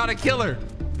see I'm not a killer.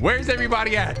 Where's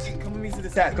everybody at? Come with me to the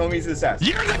stats. Come with me to the stats.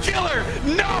 You're the killer.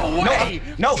 No way.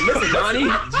 No, listen,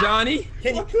 Johnny.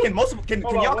 Can y'all come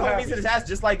with me to the stats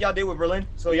just like y'all did with Berlin?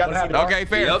 So y'all can see the bar? Okay,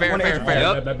 fair. I'm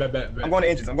going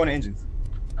to engines.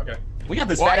 Okay. We got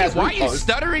this Why fat ass are you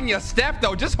stuttering your step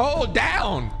though? Just hold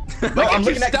down. Look No, at I'm you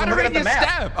looking at stuttering your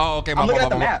step. Oh, okay. I'm looking at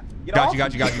the map. Got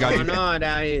you. What's going on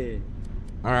down here?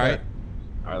 All right.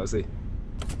 All right, let's see.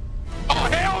 Oh,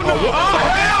 hell no! Oh,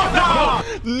 hell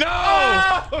no!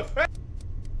 No!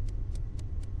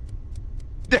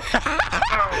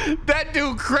 That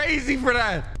dude crazy for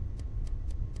that.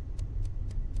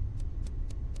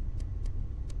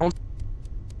 All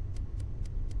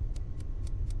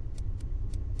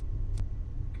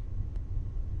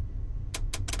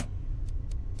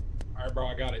right, bro,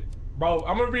 I got it. Bro,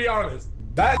 I'm gonna be honest.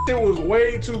 That shit was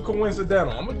way too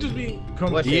coincidental. I'm gonna just be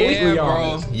completely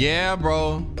honest. Yeah,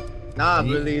 bro. Nah,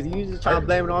 Berleezy, you just trying to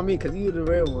blame it on me because you the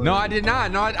real one. No, I did not.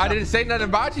 No, I didn't say nothing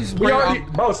about you, Supreme.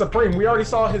 Supreme, we already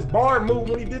saw his barn move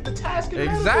when he did the task.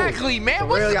 Exactly, man.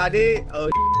 Really, I did? Oh,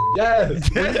 yes.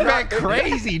 This man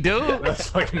crazy, dude. That's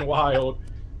fucking wild.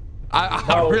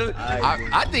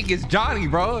 I think it's Johnny,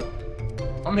 bro.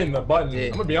 I'm hitting the button. Yeah.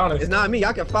 I'm gonna be honest. it's not me.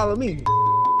 I can follow me.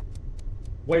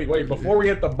 Wait, before we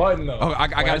hit the button though. Oh, I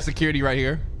got a security right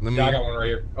here. Yeah, I got one right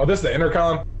here. Oh, this is the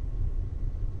intercom.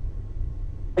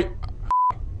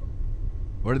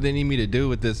 What do they need me to do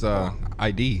with this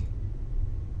ID?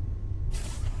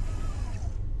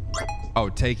 Oh,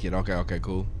 take it. Okay,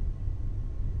 cool.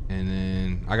 And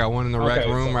then I got one in the rec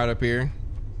room right up here.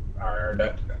 All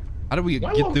right, how do we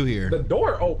get through here? The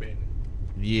door open.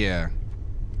 Yeah.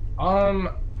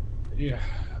 Yeah.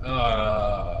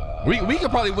 We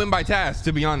could probably win by task,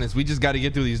 to be honest. We just got to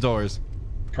get through these doors.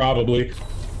 Probably.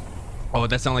 Oh,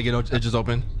 that sounds like it just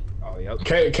opened. Oh, yep.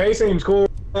 K seems cool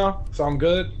now, so I'm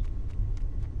good.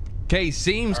 K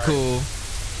seems cool.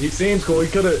 He seems cool.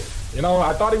 He could have,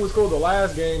 I thought he was cool the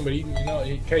last game, but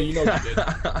K, you know he did.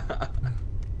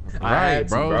 Right,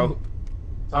 bro.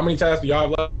 So how many tasks do y'all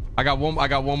have left? I got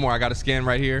one more. I got a scan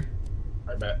right here.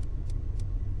 I bet.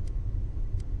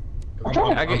 I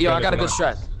got a good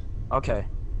strat. Okay.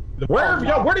 Where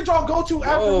did y'all go to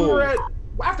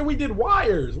after we did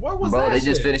wires? What was that? Bro, they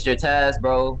just finished your task,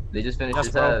 bro. They just finished your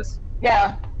task.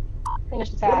 Yeah.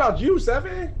 Finish the task. What about you,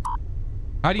 Seven?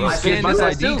 How do you scan this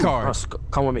ID card?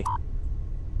 Come with me.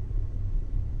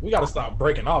 We gotta stop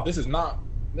breaking off. This is not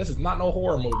no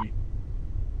horror movie.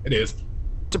 It is.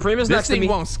 Supreme is next to me. This thing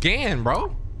won't scan,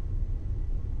 bro.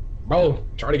 Bro,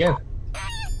 try it again.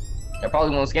 I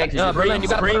probably won't scan. Berlin, you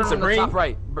gotta put it on the top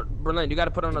right. Berlin, you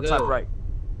gotta put it on the top right.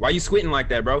 Why you squinting like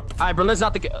that, bro? All right, Berlin's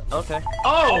not the. Okay.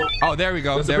 Oh, there we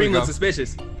go. The Supreme looks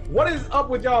suspicious. What is up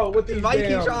with y'all with these Why you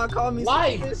keep trying to call me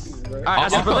lights? All right, I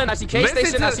see Berlin. I see K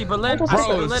Station. I see Berlin. I see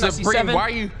Berlin. I see Seven.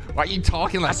 Why are you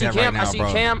talking like that right now, bro? I see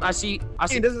Cam. I see.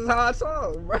 This is how I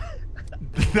saw him, bro.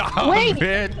 Wait.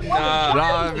 Man.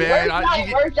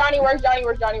 Where's Johnny?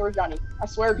 I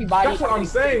swear if he bodied. That's what I'm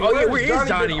saying. Oh, yeah, where is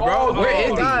Johnny, bro?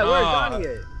 Where is Johnny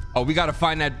at? Oh, we gotta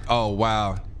find that. Oh,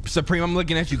 wow. Supreme, I'm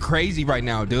looking at you crazy right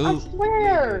now, dude. I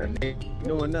swear.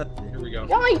 Doing nothing. Here we go.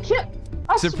 Y'all ain't kill.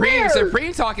 I swear.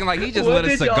 Supreme talking like he just lit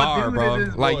a cigar,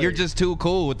 bro. Like you're just too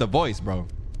cool with the voice, bro.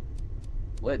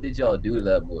 What did y'all do to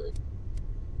that boy?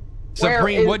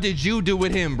 Supreme, what did you do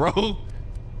with him, bro?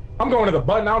 I'm going to the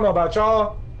button. I don't know about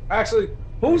y'all. Actually,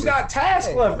 who's got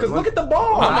tasks left? Because look at the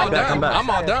ball. I'm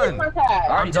all done. I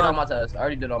already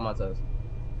did all my tasks.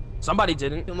 Somebody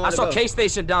didn't. I saw K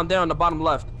Station down there on the bottom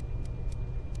left.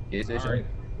 K Station? Right.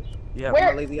 Yeah.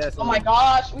 Where? Oh my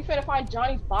gosh, we finna find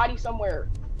Johnny's body somewhere.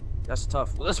 That's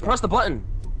tough. Let's press the button.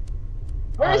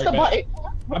 Where is the button?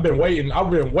 I've been waiting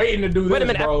to do this, Wait a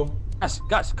minute, bro.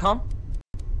 Guys, come.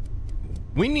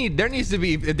 There needs to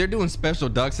be, if they're doing special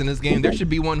ducks in this game, there should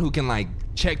be one who can like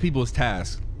check people's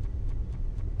tasks.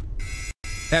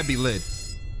 That'd be lit.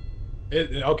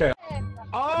 Okay.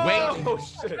 Oh, wait.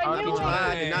 Shit.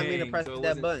 I did not mean to press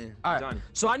that button. All right.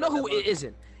 So I know who it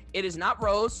isn't. It is not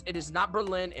Rose. It is not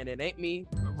Berlin, and it ain't me.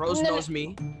 Rose knows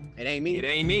me. It ain't me. It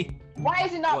ain't me. Why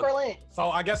is it not Berlin? So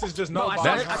I guess it's just nobody.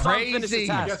 That's I saw him finish the crazy.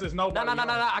 task. I guess it's nobody. No.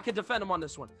 I can defend him on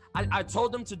this one. I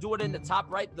told him to do it in the top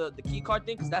right, the key card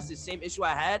thing, because that's the same issue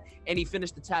I had, and he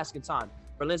finished the task in time.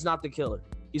 Berlin's not the killer.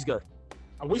 He's good.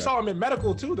 We saw him in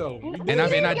medical too, though. And I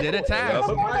mean, I did a task.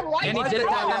 And he did it.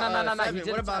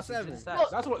 No. What about 7?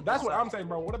 That's what I'm saying,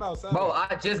 bro. What about 7? Bro,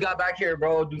 I just got back here,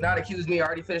 bro. Do not accuse me. I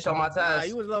already finished all my Nah, tasks.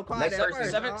 you was a little quiet. Next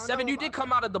person. Seven, you did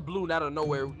come out of the blue, out of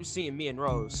nowhere. You seeing me and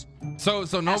Rose. So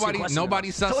nobody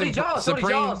sussing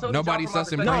Supreme. Nobody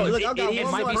sussing No, Supreme. look, I got It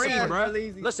one might be more Supreme, bro.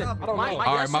 Listen, All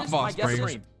right, my fault,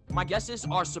 Supreme. my guesses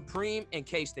are Supreme and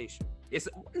K-Station. It's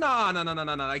no.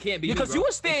 It can't be Because me, you bro.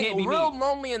 were staying real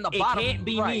lonely in the bottom. It can't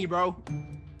be right. me, bro.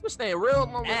 You were staying real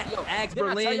lonely. Ask Didn't I tell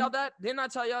Berlin. y'all that? Didn't I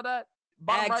tell y'all that?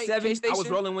 Bottom Act right, 7. I K-Station? was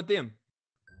rolling with them.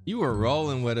 You were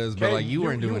rolling with us, but like you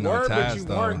weren't doing no were, tasks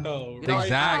but you weren't, though.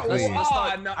 Exactly. Let's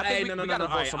start- Oh, no, I think hey, we no. gotta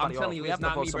vote I'm somebody telling off. you, We it's have to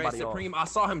not vote me, bro. somebody off. Supreme. I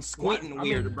saw him squinting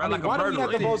weird, bro, like a why do we have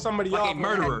murderer. to vote somebody Like a off?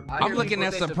 murderer. I'm looking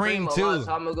at Supreme too.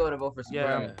 So I'm gonna go to vote for Supreme.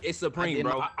 Yeah. It's Supreme,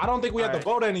 bro. I don't think we have to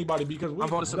vote anybody because we I'm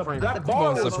voting Supreme. That bar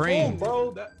voting was Supreme.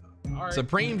 full, bro. All right.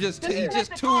 Supreme he's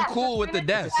just too cool with the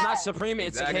desk. It's not Supreme,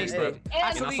 it's a Exactly.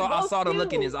 K-Station. And I saw the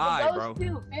look in his eye, bro.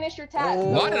 Finish your task.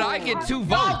 Why did I get 2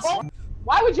 votes?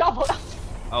 Why would y'all vote?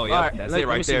 Oh yeah, All right, that's let it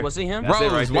me right see. there. Was it him? That's it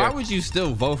Rose, right why there. would you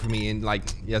still vote for me? And like,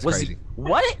 that's Was crazy. he?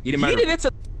 What? He He didn't did it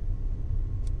to.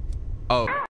 Oh,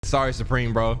 sorry,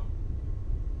 Supreme, bro.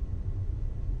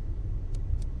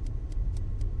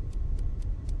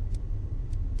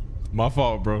 My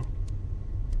fault, bro.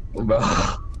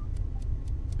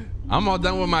 I'm all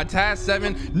done with my task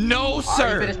 7. No, I sir.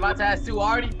 already finished my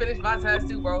task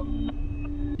too. Bro.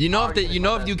 You know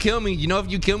if you kill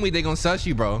me, they gonna suss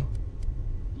you, bro.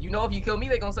 You know if you kill me,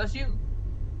 they gonna suss you.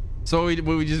 So we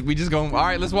just go. All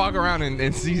right, let's walk around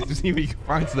and see if we can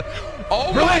find stuff.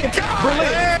 Oh my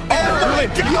God!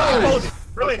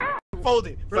 Fold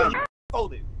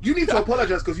it. You need to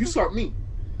apologize because you slapped me.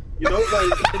 You know,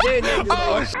 like.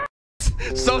 Oh,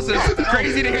 Sosa, it's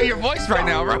crazy to hear your voice right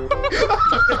now, bro.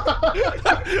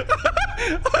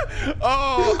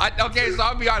 Okay, so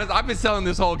I'll be honest. I've been selling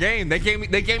this whole game. They gave me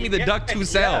the duck to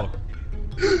sell.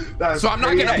 So I'm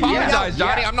not gonna apologize,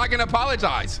 Johnny. I'm not gonna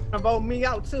apologize. Vote me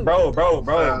out too.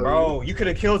 Bro. You could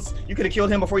have killed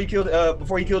him before he killed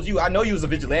you. I know you was a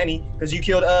vigilante because you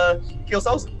killed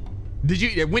Sosa. Did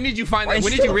you? When did you find that?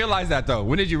 When did you realize that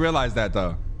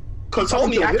though? Because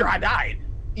told me after I died.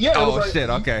 Yeah. Oh like, shit.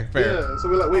 Okay, fair. Yeah. So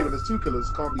we're like, wait, but there's 2 killers.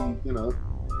 Can't be, you know.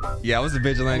 Yeah, I was a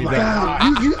vigilante.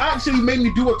 Damn, you actually made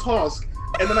me do a task,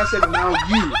 and then I said, now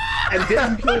you, and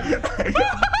then you killed me.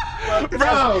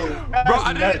 Bro,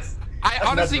 I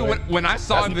honestly, when I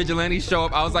saw a vigilante show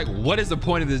up, I was like, what is the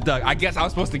point of this duck? I guess I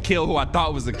was supposed to kill who I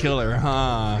thought was the killer,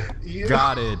 huh? Yeah.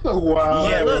 Got it. Wow.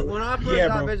 Yeah, look, when I first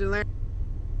got vigilante,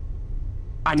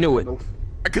 I knew it.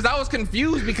 Because I was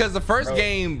confused because the first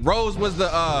game, Rose was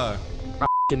the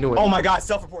Knew it. Oh my God,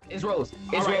 self-report. It's Rose.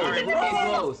 It's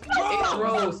Rose.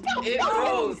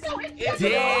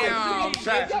 Damn. I'm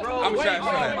trash for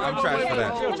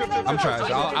that. I'm trash.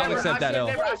 I'll accept that L.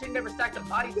 I should never stack the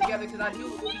bodies together because I knew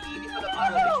it would be easy for the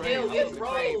body to kill. It's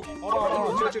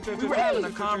Rose. We were having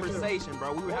a conversation,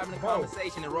 bro. We were having a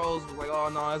conversation, and Rose was like, "Oh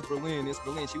no, it's Berlin. It's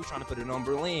Berlin." She was trying to put it on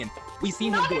Berlin. We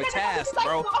seen him do a task,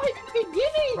 bro.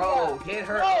 Bro, get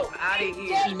her up out of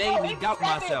here. She made me doubt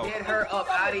myself. Get her up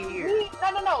out of here.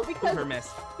 No, because Her mess.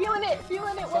 feeling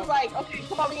it was like, okay,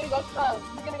 come on, we're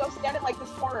gonna go stand in like this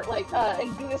corner, like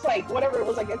and do this like whatever it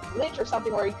was, like a glitch or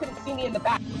something where he couldn't see me in the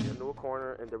back. Into a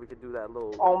corner, and then we could do that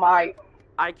little Oh my.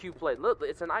 IQ play. Look,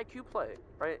 it's an IQ play,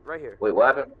 right here. Wait,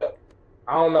 what happened?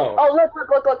 I don't know. Oh look.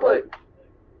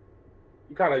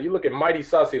 You looking mighty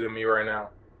sussy to me right now.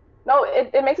 No,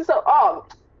 it makes it so. Oh,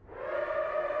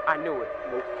 I knew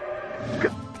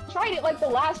it. tried it like the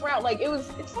last round, like it's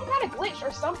some kind of glitch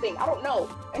or something, I don't know,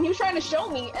 and he was trying to show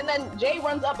me, and then Jay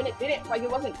runs up and it didn't, like it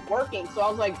wasn't working, so I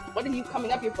was like, what are you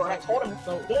coming up here for? And I told him.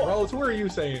 So Rose, who are you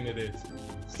saying it is?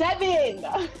 7.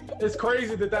 It's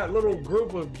crazy that little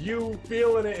group of you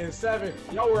feeling it in 7,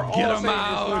 y'all were all saying it's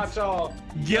not y'all.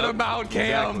 Get him out,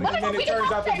 Cam. And then it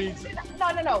turns out to be.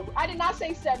 No, I did not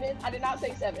say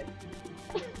 7.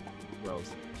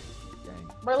 Rose.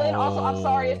 Dang. Berlin, also, I'm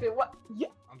sorry if it was. Yeah.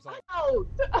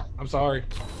 I'm sorry.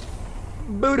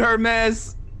 Boot her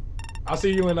mess. I'll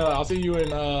see you in.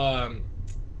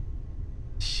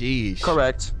 Sheesh.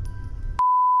 Correct.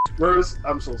 Rose,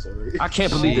 I'm so sorry. I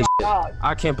can't believe this shit.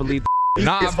 I can't believe.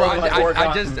 Nah, bro.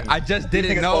 I just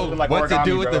didn't know what to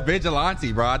do with the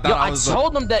vigilante, bro. I thought I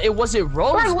told them that it wasn't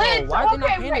Rose. Berlin, Why are they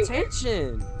not paying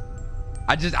attention?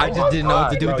 I just didn't know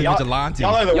what to do with the vigilante.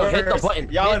 Y'all are the Yo, worst. hit the button.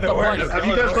 Y'all are the worst. Have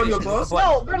you guys done your boss?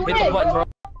 No, Hit the button, bro.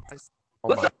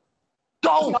 Let's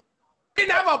Go.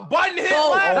 Didn't have a button hit.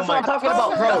 That's what I'm talking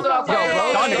about, bro.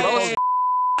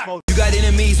 You got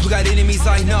enemies, we got enemies,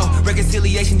 I know.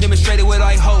 Reconciliation demonstrated with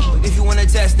I hope. If you wanna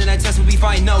test, then that test will be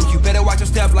fine. No, you better watch your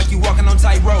step like you walking on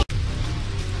tightrope.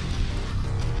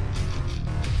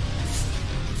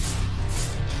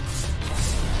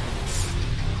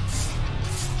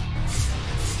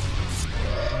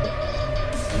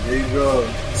 There you go.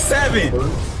 7.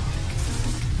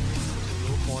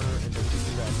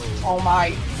 Oh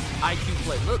my. IQ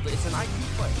play. Look, it's an IQ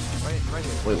play. Right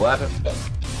here. Wait, what happened?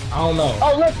 I don't know.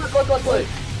 Oh, look.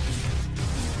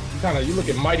 You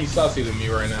looking mighty sussy to me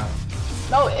right now.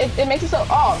 No, it makes it so.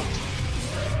 Oh.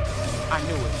 I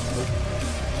knew it.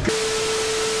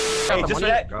 Hey, just for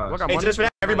that. Hey, just for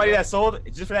that, everybody that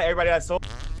sold.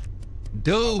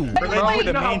 Dude, Berlin, you were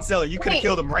the main seller. You could have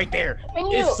killed him right there.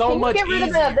 It's so much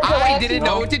easier. I didn't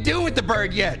know what to do with the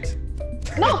bird yet.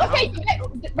 No, okay,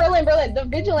 Berlin. The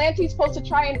vigilante's supposed to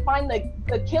try and find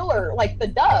the killer, like the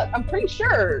duck. I'm pretty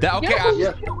sure.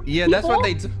 Yeah, that's what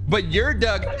they. But your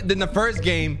duck in the first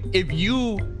game, if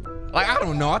you, like, I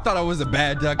don't know. I thought I was a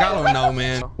bad duck. I don't know,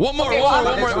 man. One more.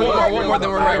 Then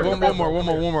we're right. One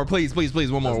more. Please.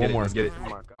 One more. Let's get it.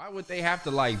 Why would they have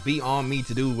to like be on me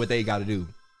to do what they got to do?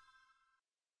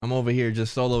 I'm over here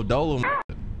just solo dolo.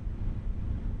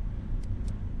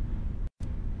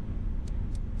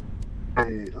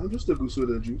 Hey, I'm just a goose with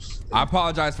a juice. I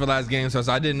apologize for last game, so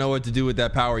I didn't know what to do with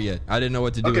that power yet. I didn't know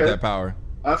what to do with that power.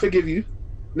 I forgive you.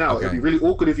 Now, it'd be really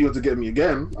awkward if you were to get me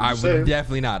again. I would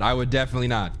definitely not. I would definitely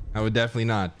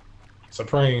not.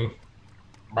 Supreme,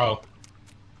 bro.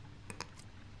 You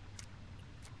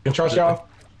can trust y'all?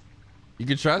 You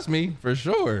can trust me for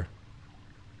sure.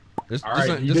 Just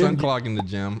unclogging the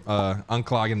gym,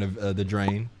 unclogging the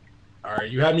drain. All right,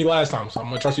 you had me last time, so I'm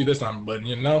gonna trust you this time. But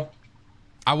you know,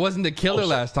 I wasn't the killer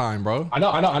last time, bro. I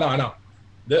know. I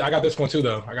got this one too,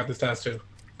 though. I got this task too.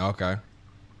 Okay.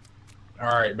 All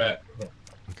right, bet.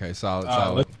 Okay,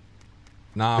 solid.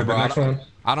 Nah, bro.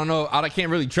 I don't know. I can't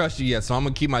really trust you yet, so I'm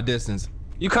gonna keep my distance.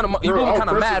 You kind of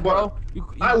mad, bro.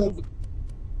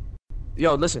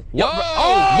 Yo, listen.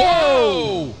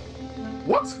 Whoa!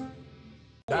 What?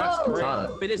 That's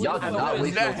crazy. Y'all do not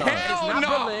waste no time. Hell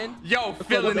no. Yo,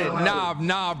 feeling it.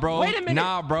 Nah, bro. Wait a minute.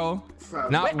 Nah, bro.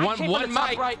 Not one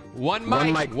mic. One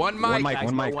mic,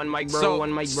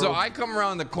 bro. So I come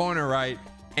around the corner, right?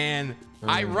 And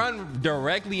I run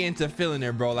directly into feeling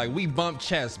it, bro. Like we bump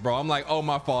chests, bro. I'm like, oh,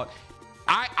 my fault.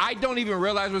 I don't even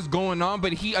realize what's going on,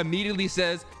 but he immediately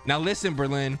says, now listen,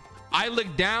 Berlin. I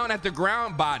look down at the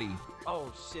ground body.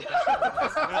 Oh shit!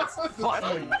 That's wait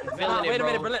a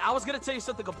minute, Berlin. I was gonna tell you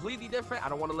something completely different. I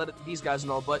don't want to let these guys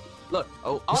know, but look.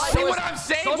 See what I'm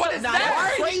saying? What is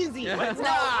that? Crazy. I'm say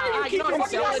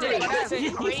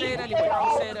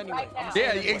it anyway.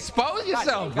 Yeah, expose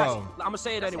yourself, bro. I'm gonna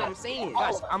say it anyway.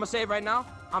 Guys, I'm gonna say it right now.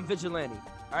 I'm vigilante.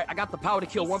 All right, I got the power to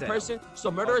kill one person. So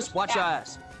murderers, watch your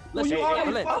ass. Well, you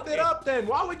already fucked it up then.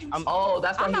 Why would you? That's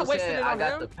why he said I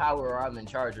got the power or I'm in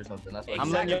charge or something. That's what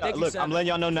I'm letting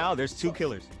y'all know now. There's 2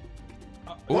 killers.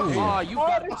 Oh, you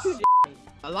got shit.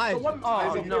 Alive.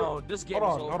 Oh no, this game is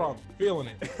over. Hold on. Feeling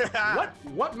it.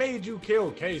 What made you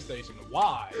kill K-Station?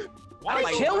 Why? Why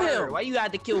kill him? Why you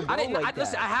had to kill bro like that?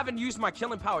 Listen, I haven't used my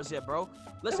killing powers yet, bro.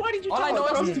 Listen, why did you all I know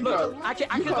is, him? look, I can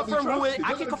confirm who it.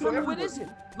 I can confirm who it isn't.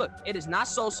 Look, it is not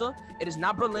Sosa. It is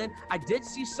not Berlin. I did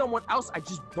see someone else. I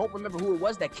just don't remember who it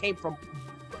was that came from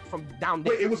down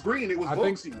there. Wait, it was green. It was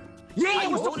Volksy. Yeah, it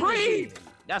was Supreme.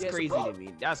 That's crazy to me.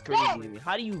 That's crazy to me.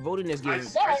 How do you vote in this game?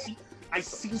 I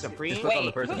see Supreme.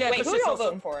 Wait, who y'all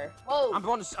voting for? Whoa. I'm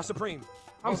going to Supreme.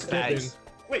 I'm skipping.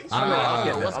 Wait,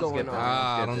 what's going on?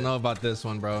 I don't know about this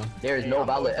one, bro. There is no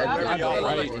valid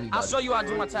evidence. I'll show you how to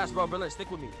do my task, bro. Berlin,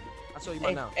 stick with me. I'll show you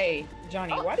right now. Hey,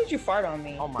 Johnny, why did you fart on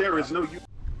me? Oh my there God. is no.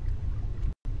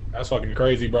 That's fucking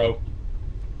crazy, bro.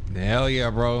 Hell yeah,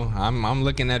 bro. I'm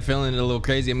looking at feeling it a little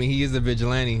crazy. I mean, he is a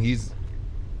vigilante. He's,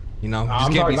 you know,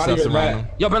 just can't be sus around him.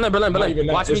 Yo, Berlin.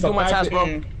 Watch me do my task,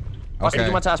 bro. Watch me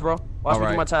do my task, bro. Watch me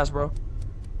do my task, bro.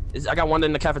 I got one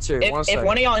in the cafeteria. If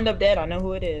one of y'all end up dead, I know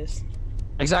who it is.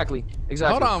 Exactly.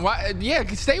 Hold on. Why? Yeah,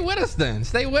 stay with us then.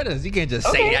 Stay with us. You can't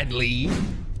just say that, leave.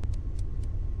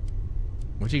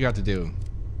 What you got to do?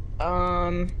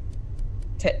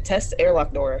 Test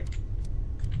airlock door.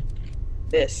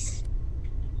 This.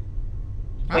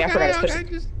 Wait, I forgot to push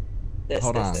this.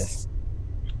 Hold on.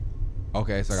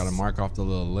 Okay, so I gotta mark off the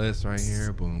little list right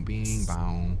here. Boom, bing,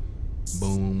 boom,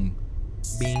 boom,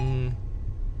 bing.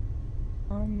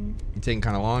 You're taking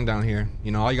kind of long down here.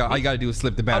 You know, all you gotta do is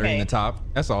slip the battery in the top.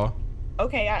 That's all.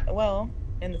 Okay, well,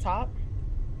 in the top.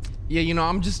 Yeah, you know,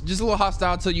 I'm just a little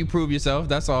hostile till you prove yourself.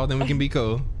 That's all. Then we can be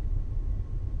cool.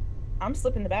 I'm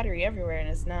slipping the battery everywhere, and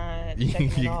it's not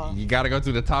checking it off. You gotta go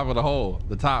to the top of the hole,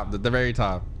 the top, the very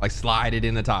top. Like slide it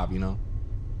in the top, you know.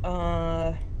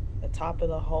 The top of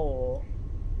the hole.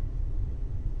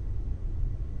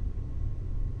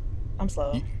 I'm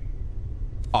slow.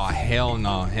 Oh hell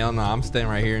no, hell no! I'm staying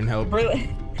right here and help. Really?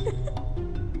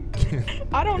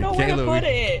 I don't know where to put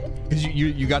it. Cause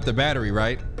you got the battery,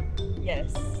 right?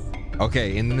 Yes.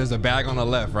 Okay, and then there's a bag on the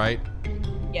left, right?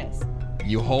 Yes.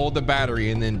 You hold the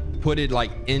battery and then put it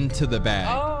like into the bag.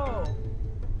 Oh,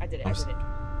 I did it. I did it.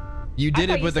 You did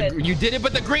it, but you did it,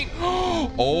 but the green.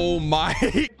 Oh my!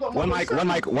 One mic.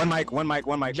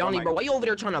 Johnny, bro, why you over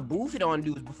there trying to boof it on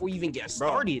dudes before you even get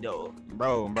started, though?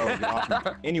 Bro.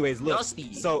 Anyways, look.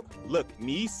 Dusty. So look,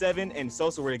 me, Seven, and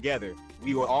Sosa were together.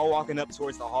 We were all walking up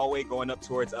towards the hallway, going up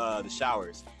towards the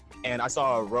showers, and I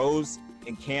saw Rose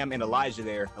and Cam and Elijah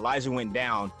there. Elijah went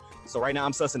down. So right now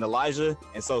I'm sussing Elijah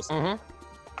and Sosa.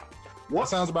 That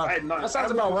sounds about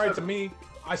right to me.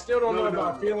 I still don't know if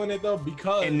I'm feeling it though,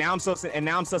 because I'm sussing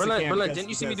Cam. Berlin, didn't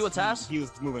you see me do a task? He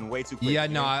was moving way too quick. Yeah,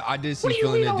 no, I did see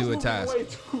feeling to do a task.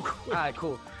 All right,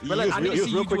 cool. Berlin, I need to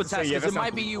see you do a task because it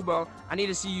might be you, bro. I need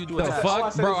to see you do a task. The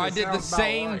fuck, bro? I did the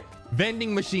same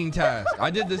vending machine task. I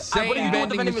did the same what do you do with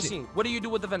the vending machine. What do you do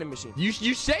with the vending machine? You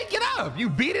shake it up. You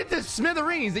beat it to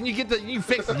smithereens. Then you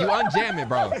fix it. You unjam it,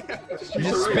 bro. You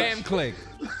just spam click.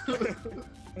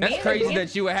 That's crazy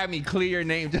that you would have me clear your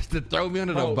name just to throw me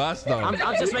under the bus, though. I'm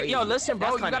just making, yo, listen,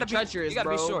 bro, you gotta treacherous, you gotta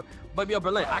be sure. But yo,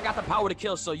 Berlin, I got the power to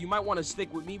kill, so you might want to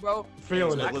stick with me, bro.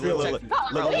 Feeling it. Look.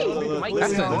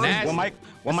 That's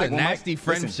a nasty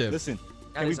friendship. Listen,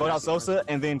 can we vote out Sosa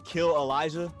and then kill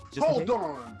Elijah? Hold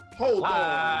on.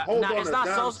 Nah, it's not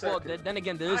Sosa's fault. Then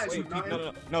again, there is two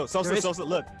people. No, Sosa,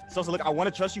 look, I want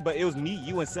to trust you, but it was me,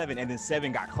 you, and Seven, and then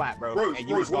Seven got clapped, bro. And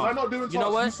you was gone. You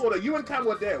know what? You saw that you and Cam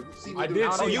were there. I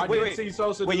did see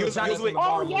Sosa. Wait, you was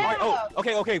Oh yeah. Oh,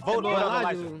 okay. Vote out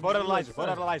Elijah. Vote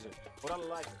out Elijah.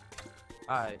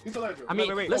 All right. I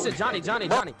mean, listen, Johnny.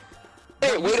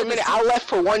 Hey, wait a minute. I left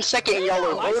for 1 second and y'all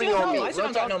are voting on me. I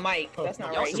don't got no mic. That's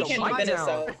not right. You can't defend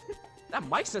yourself. That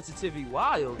mic sensitivity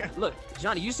wild. Look,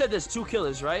 Johnny, you said there's 2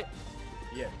 killers, right?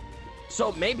 Yeah.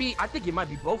 So maybe I think it might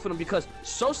be both of them because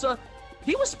Sosa,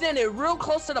 he was standing real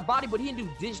close to the body, but he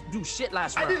didn't do shit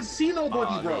last round. I didn't see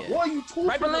nobody, bro. What are you talking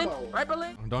about? Right,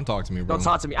 Berlin? Don't talk to me, bro. Don't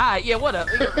talk to me. All right, yeah, what up?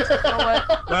 You know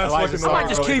what? I might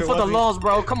just kill you for the laws,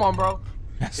 bro. Come on, bro.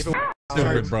 That's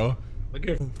stupid, bro.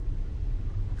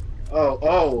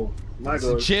 Oh. My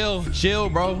God. Chill,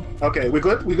 bro. Okay, we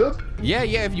good? Yeah.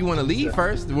 If you want to leave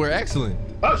first, we're excellent.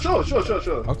 Sure.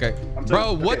 Okay,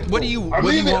 bro. What do you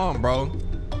on, bro?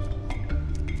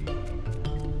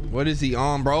 What is he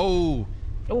on, bro?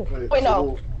 Oh, wait,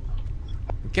 no.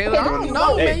 Kayla, I don't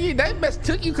know, man. That mess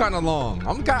took you kind of long.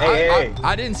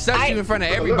 I didn't set you in front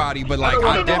of everybody, but like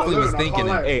I definitely was thinking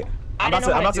it. Hey, I'm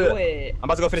about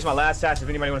to go finish my last task. If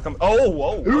anybody want to come.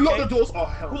 Oh. Who locked the doors? Oh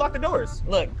hell. Who locked the doors?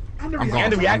 Look.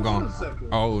 I'm gone.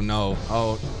 Oh no.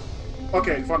 Oh.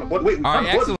 Okay, fine. But wait. All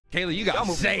right, excellent. Kayla, you got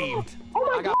saved. Oh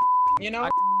my God. You know.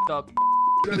 Up.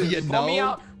 You Vote me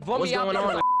out. What's going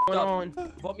on?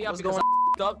 Vote me out because I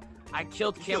up. I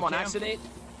killed Cam on accident.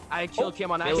 I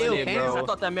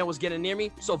thought that man was getting near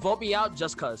me. So vote me out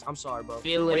just cause. I'm sorry, bro.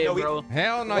 Feeling it, bro.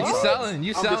 Hell no, you selling.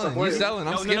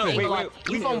 I'm skipping. Wait.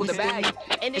 You phone with the bag.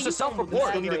 And it's a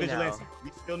self-report. We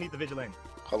still need the vigilante.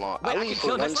 Hold on. Wait, I leave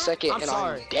for 1 second and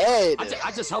I'm dead.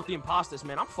 I just helped the imposters,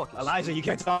 man. I'm fucking Elijah, you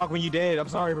can't talk when you dead. I'm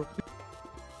sorry, bro.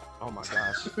 Oh my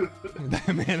gosh. That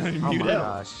man unmuted. Oh my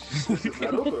gosh.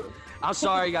 I'm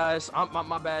sorry, guys.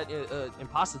 My bad.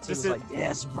 Imposter team is like,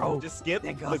 yes, bro. Just skip.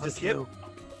 Look, just skip.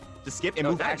 Just skip and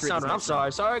move accurate. I'm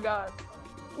sorry. Sorry, guys.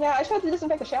 Yeah, I tried to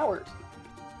disinfect the showers.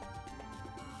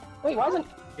 Wait, why isn't?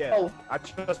 Yeah. Oh. I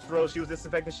trust Rose. She was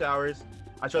disinfecting showers.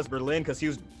 I trust Berlin because he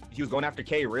was going after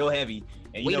K real heavy.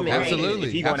 And you know, absolutely.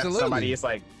 If he going after somebody, it's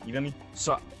like, you feel me?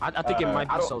 So I think it might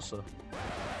be Sosa.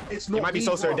 It's not. It might be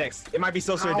Sosa or Dex. It might be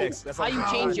Sosa or Dex. That's how you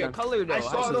change your color though.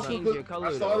 How you change your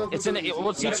color though? It's in.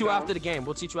 We'll teach you after the game.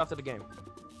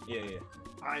 Yeah.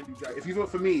 I ain't do jack. If you vote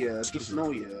for me, just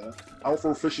know, I'll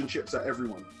throw fish and chips at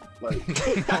everyone. Like.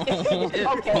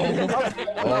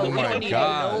 Oh my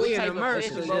God.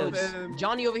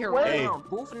 Johnny over here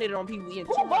boofing it on people.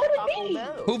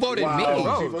 Who voted me?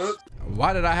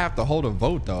 Why did I have to hold a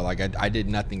vote though? Like I did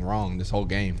nothing wrong this whole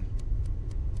game.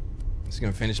 I'm just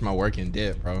gonna finish my work and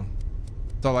dip, bro.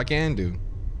 That's all I can do.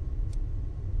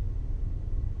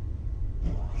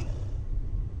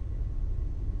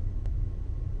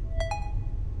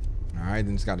 All right,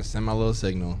 then just gotta send my little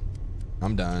signal.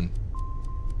 I'm done.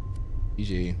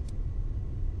 GG.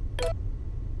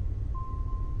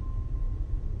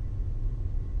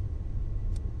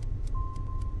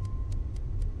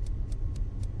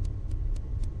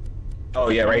 Oh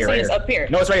yeah, right here, right It's here. up here.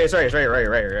 No, it's right here. It's right here.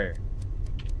 Right here.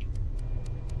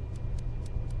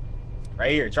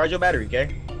 Right here. Charge your battery,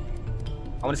 okay?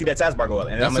 I want to see that task bar go up,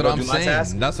 and then I'm That's gonna what go I'm do my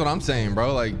task. saying. That's what I'm saying,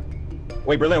 bro. Like,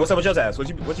 wait, Berlin, what's up with your task? What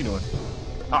you doing?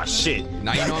 Oh shit.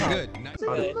 now you know I'm good.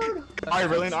 All right,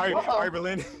 Berlin. All right,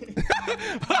 Berlin.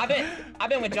 I've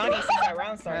been with Johnny since that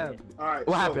round started. All right.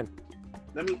 What happened?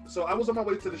 So I was on my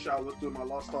way to the shower doing my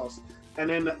last task, and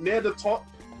then near the top,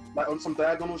 like on some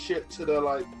diagonal shit to the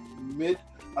like mid,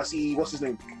 I see what's his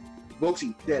name, Goose,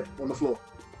 dead on the floor.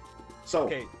 So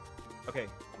Okay.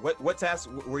 What task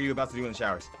were you about to do in the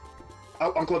showers?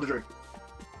 Unclog the drink.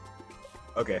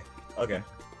 Okay.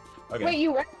 Wait,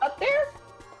 you ran up there?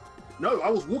 No, I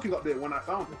was walking up there when I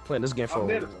found him. Playing this game for.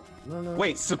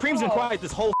 Wait, Supreme's been quiet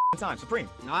this whole time. Supreme.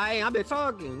 No, I've been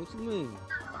talking. What you mean?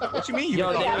 What you mean?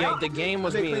 Yo, the game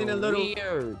was being cleaning a little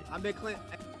weird. I've been cleaning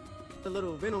the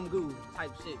little Venom goo type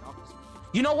shit.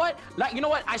 You know what? Like, you know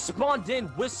what? I spawned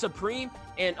in with Supreme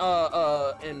and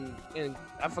I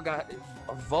forgot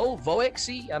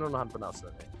Voexy. I don't know how to pronounce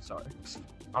that name. Sorry.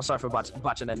 I'm sorry for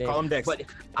botching that name. Call him Dex. But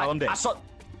I saw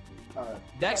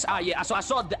Dex. Yeah. So I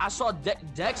saw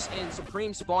Dex and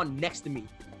Supreme spawn next to me,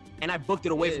 and I booked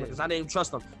it away from it because I didn't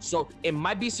trust them. So it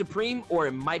might be Supreme or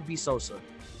it might be Sosa.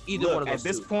 Either one of those. At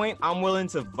this point, I'm willing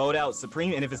to vote out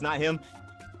Supreme, and if it's not him,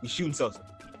 we shooting Sosa.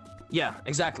 Yeah,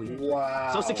 exactly.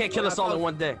 Wow. Sosa can't kill us all in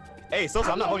one day. Hey, Sosa,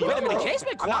 I'm not holding you. Wait a minute, K's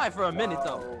been quiet for a minute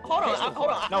though. Hold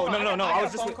on. No. I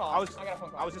was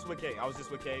just with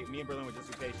Kay. Me and Berlin were just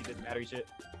with Kay. She did the battery shit.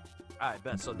 All right,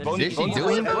 bet. So then Did it's she do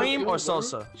it? Supreme or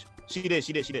Sosa? She did.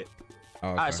 Oh, okay.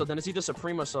 All right, so then it's either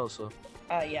Supreme or Sosa.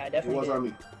 Yeah, It definitely. was on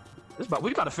me.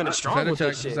 We gotta finish strong Better with check,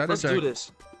 this shit. better Let's check. do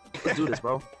this. Let's do this,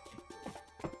 bro.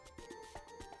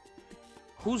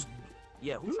 Who's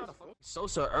trying to fuck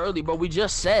Sosa early, bro? We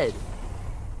just said.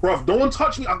 Bro, don't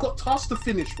touch me. I got tasks to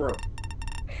finish, bro.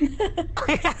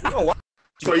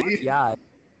 Yeah.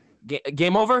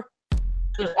 Game over?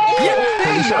 Yeah.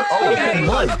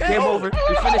 Game over.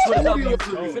 We finished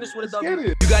with a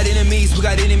W. You got enemies, we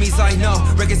got enemies, I know.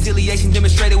 Reconciliation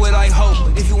demonstrated with I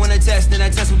hope. If you want to test, then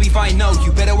that test will be fine. No,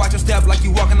 you better watch your step like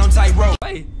you walking on tightrope.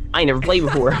 I ain't never played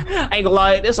before. I ain't gonna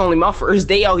lie, this is only my first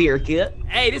day out here, kid.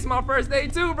 Hey, this is my first day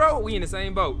too, bro. We in the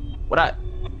same boat.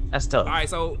 That's tough. All right,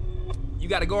 so you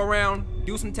got to go around,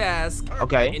 do some tasks,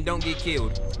 okay, and don't get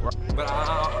killed. But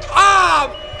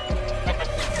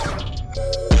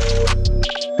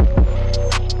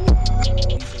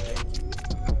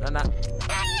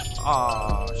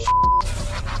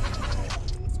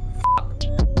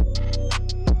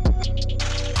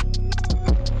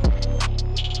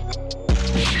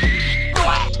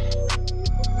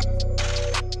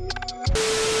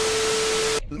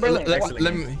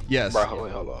Let me. Yes. Bro,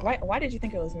 wait, hold on. Why did you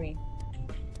think it was me?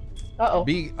 Well,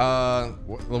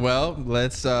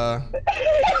 let's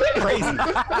crazy.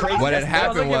 What had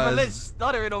happened was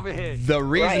stuttering over here. the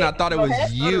reason I thought it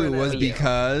was you was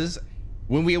because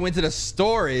when we went to the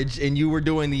storage and you were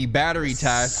doing the battery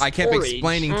task, I kept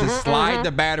explaining to slide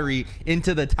the battery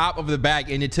into the top of the bag,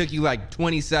 and it took you like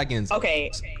 20 seconds. Okay.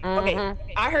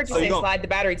 I heard you say slide the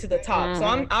battery to the top, so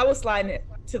I was sliding it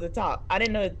to the top. I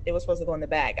didn't know it was supposed to go in the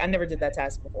bag. I never did that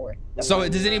task before. So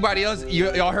does anybody else?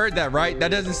 Y'all heard that, right?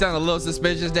 That doesn't sound a little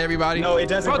suspicious to everybody? No, it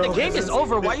doesn't. Bro, the game is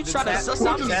over. Why you trying to suss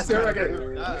out? Yeah,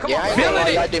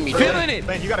 Feeling it.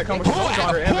 Man, you gotta come with some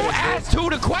stronger Who evidence. asked who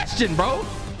the question, bro?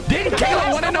 Didn't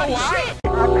Kayla want to know why? I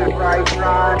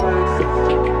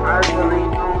really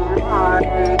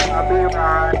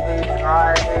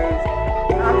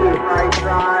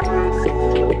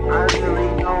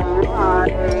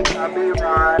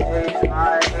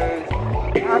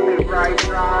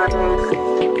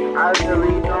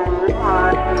don't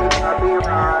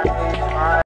want it.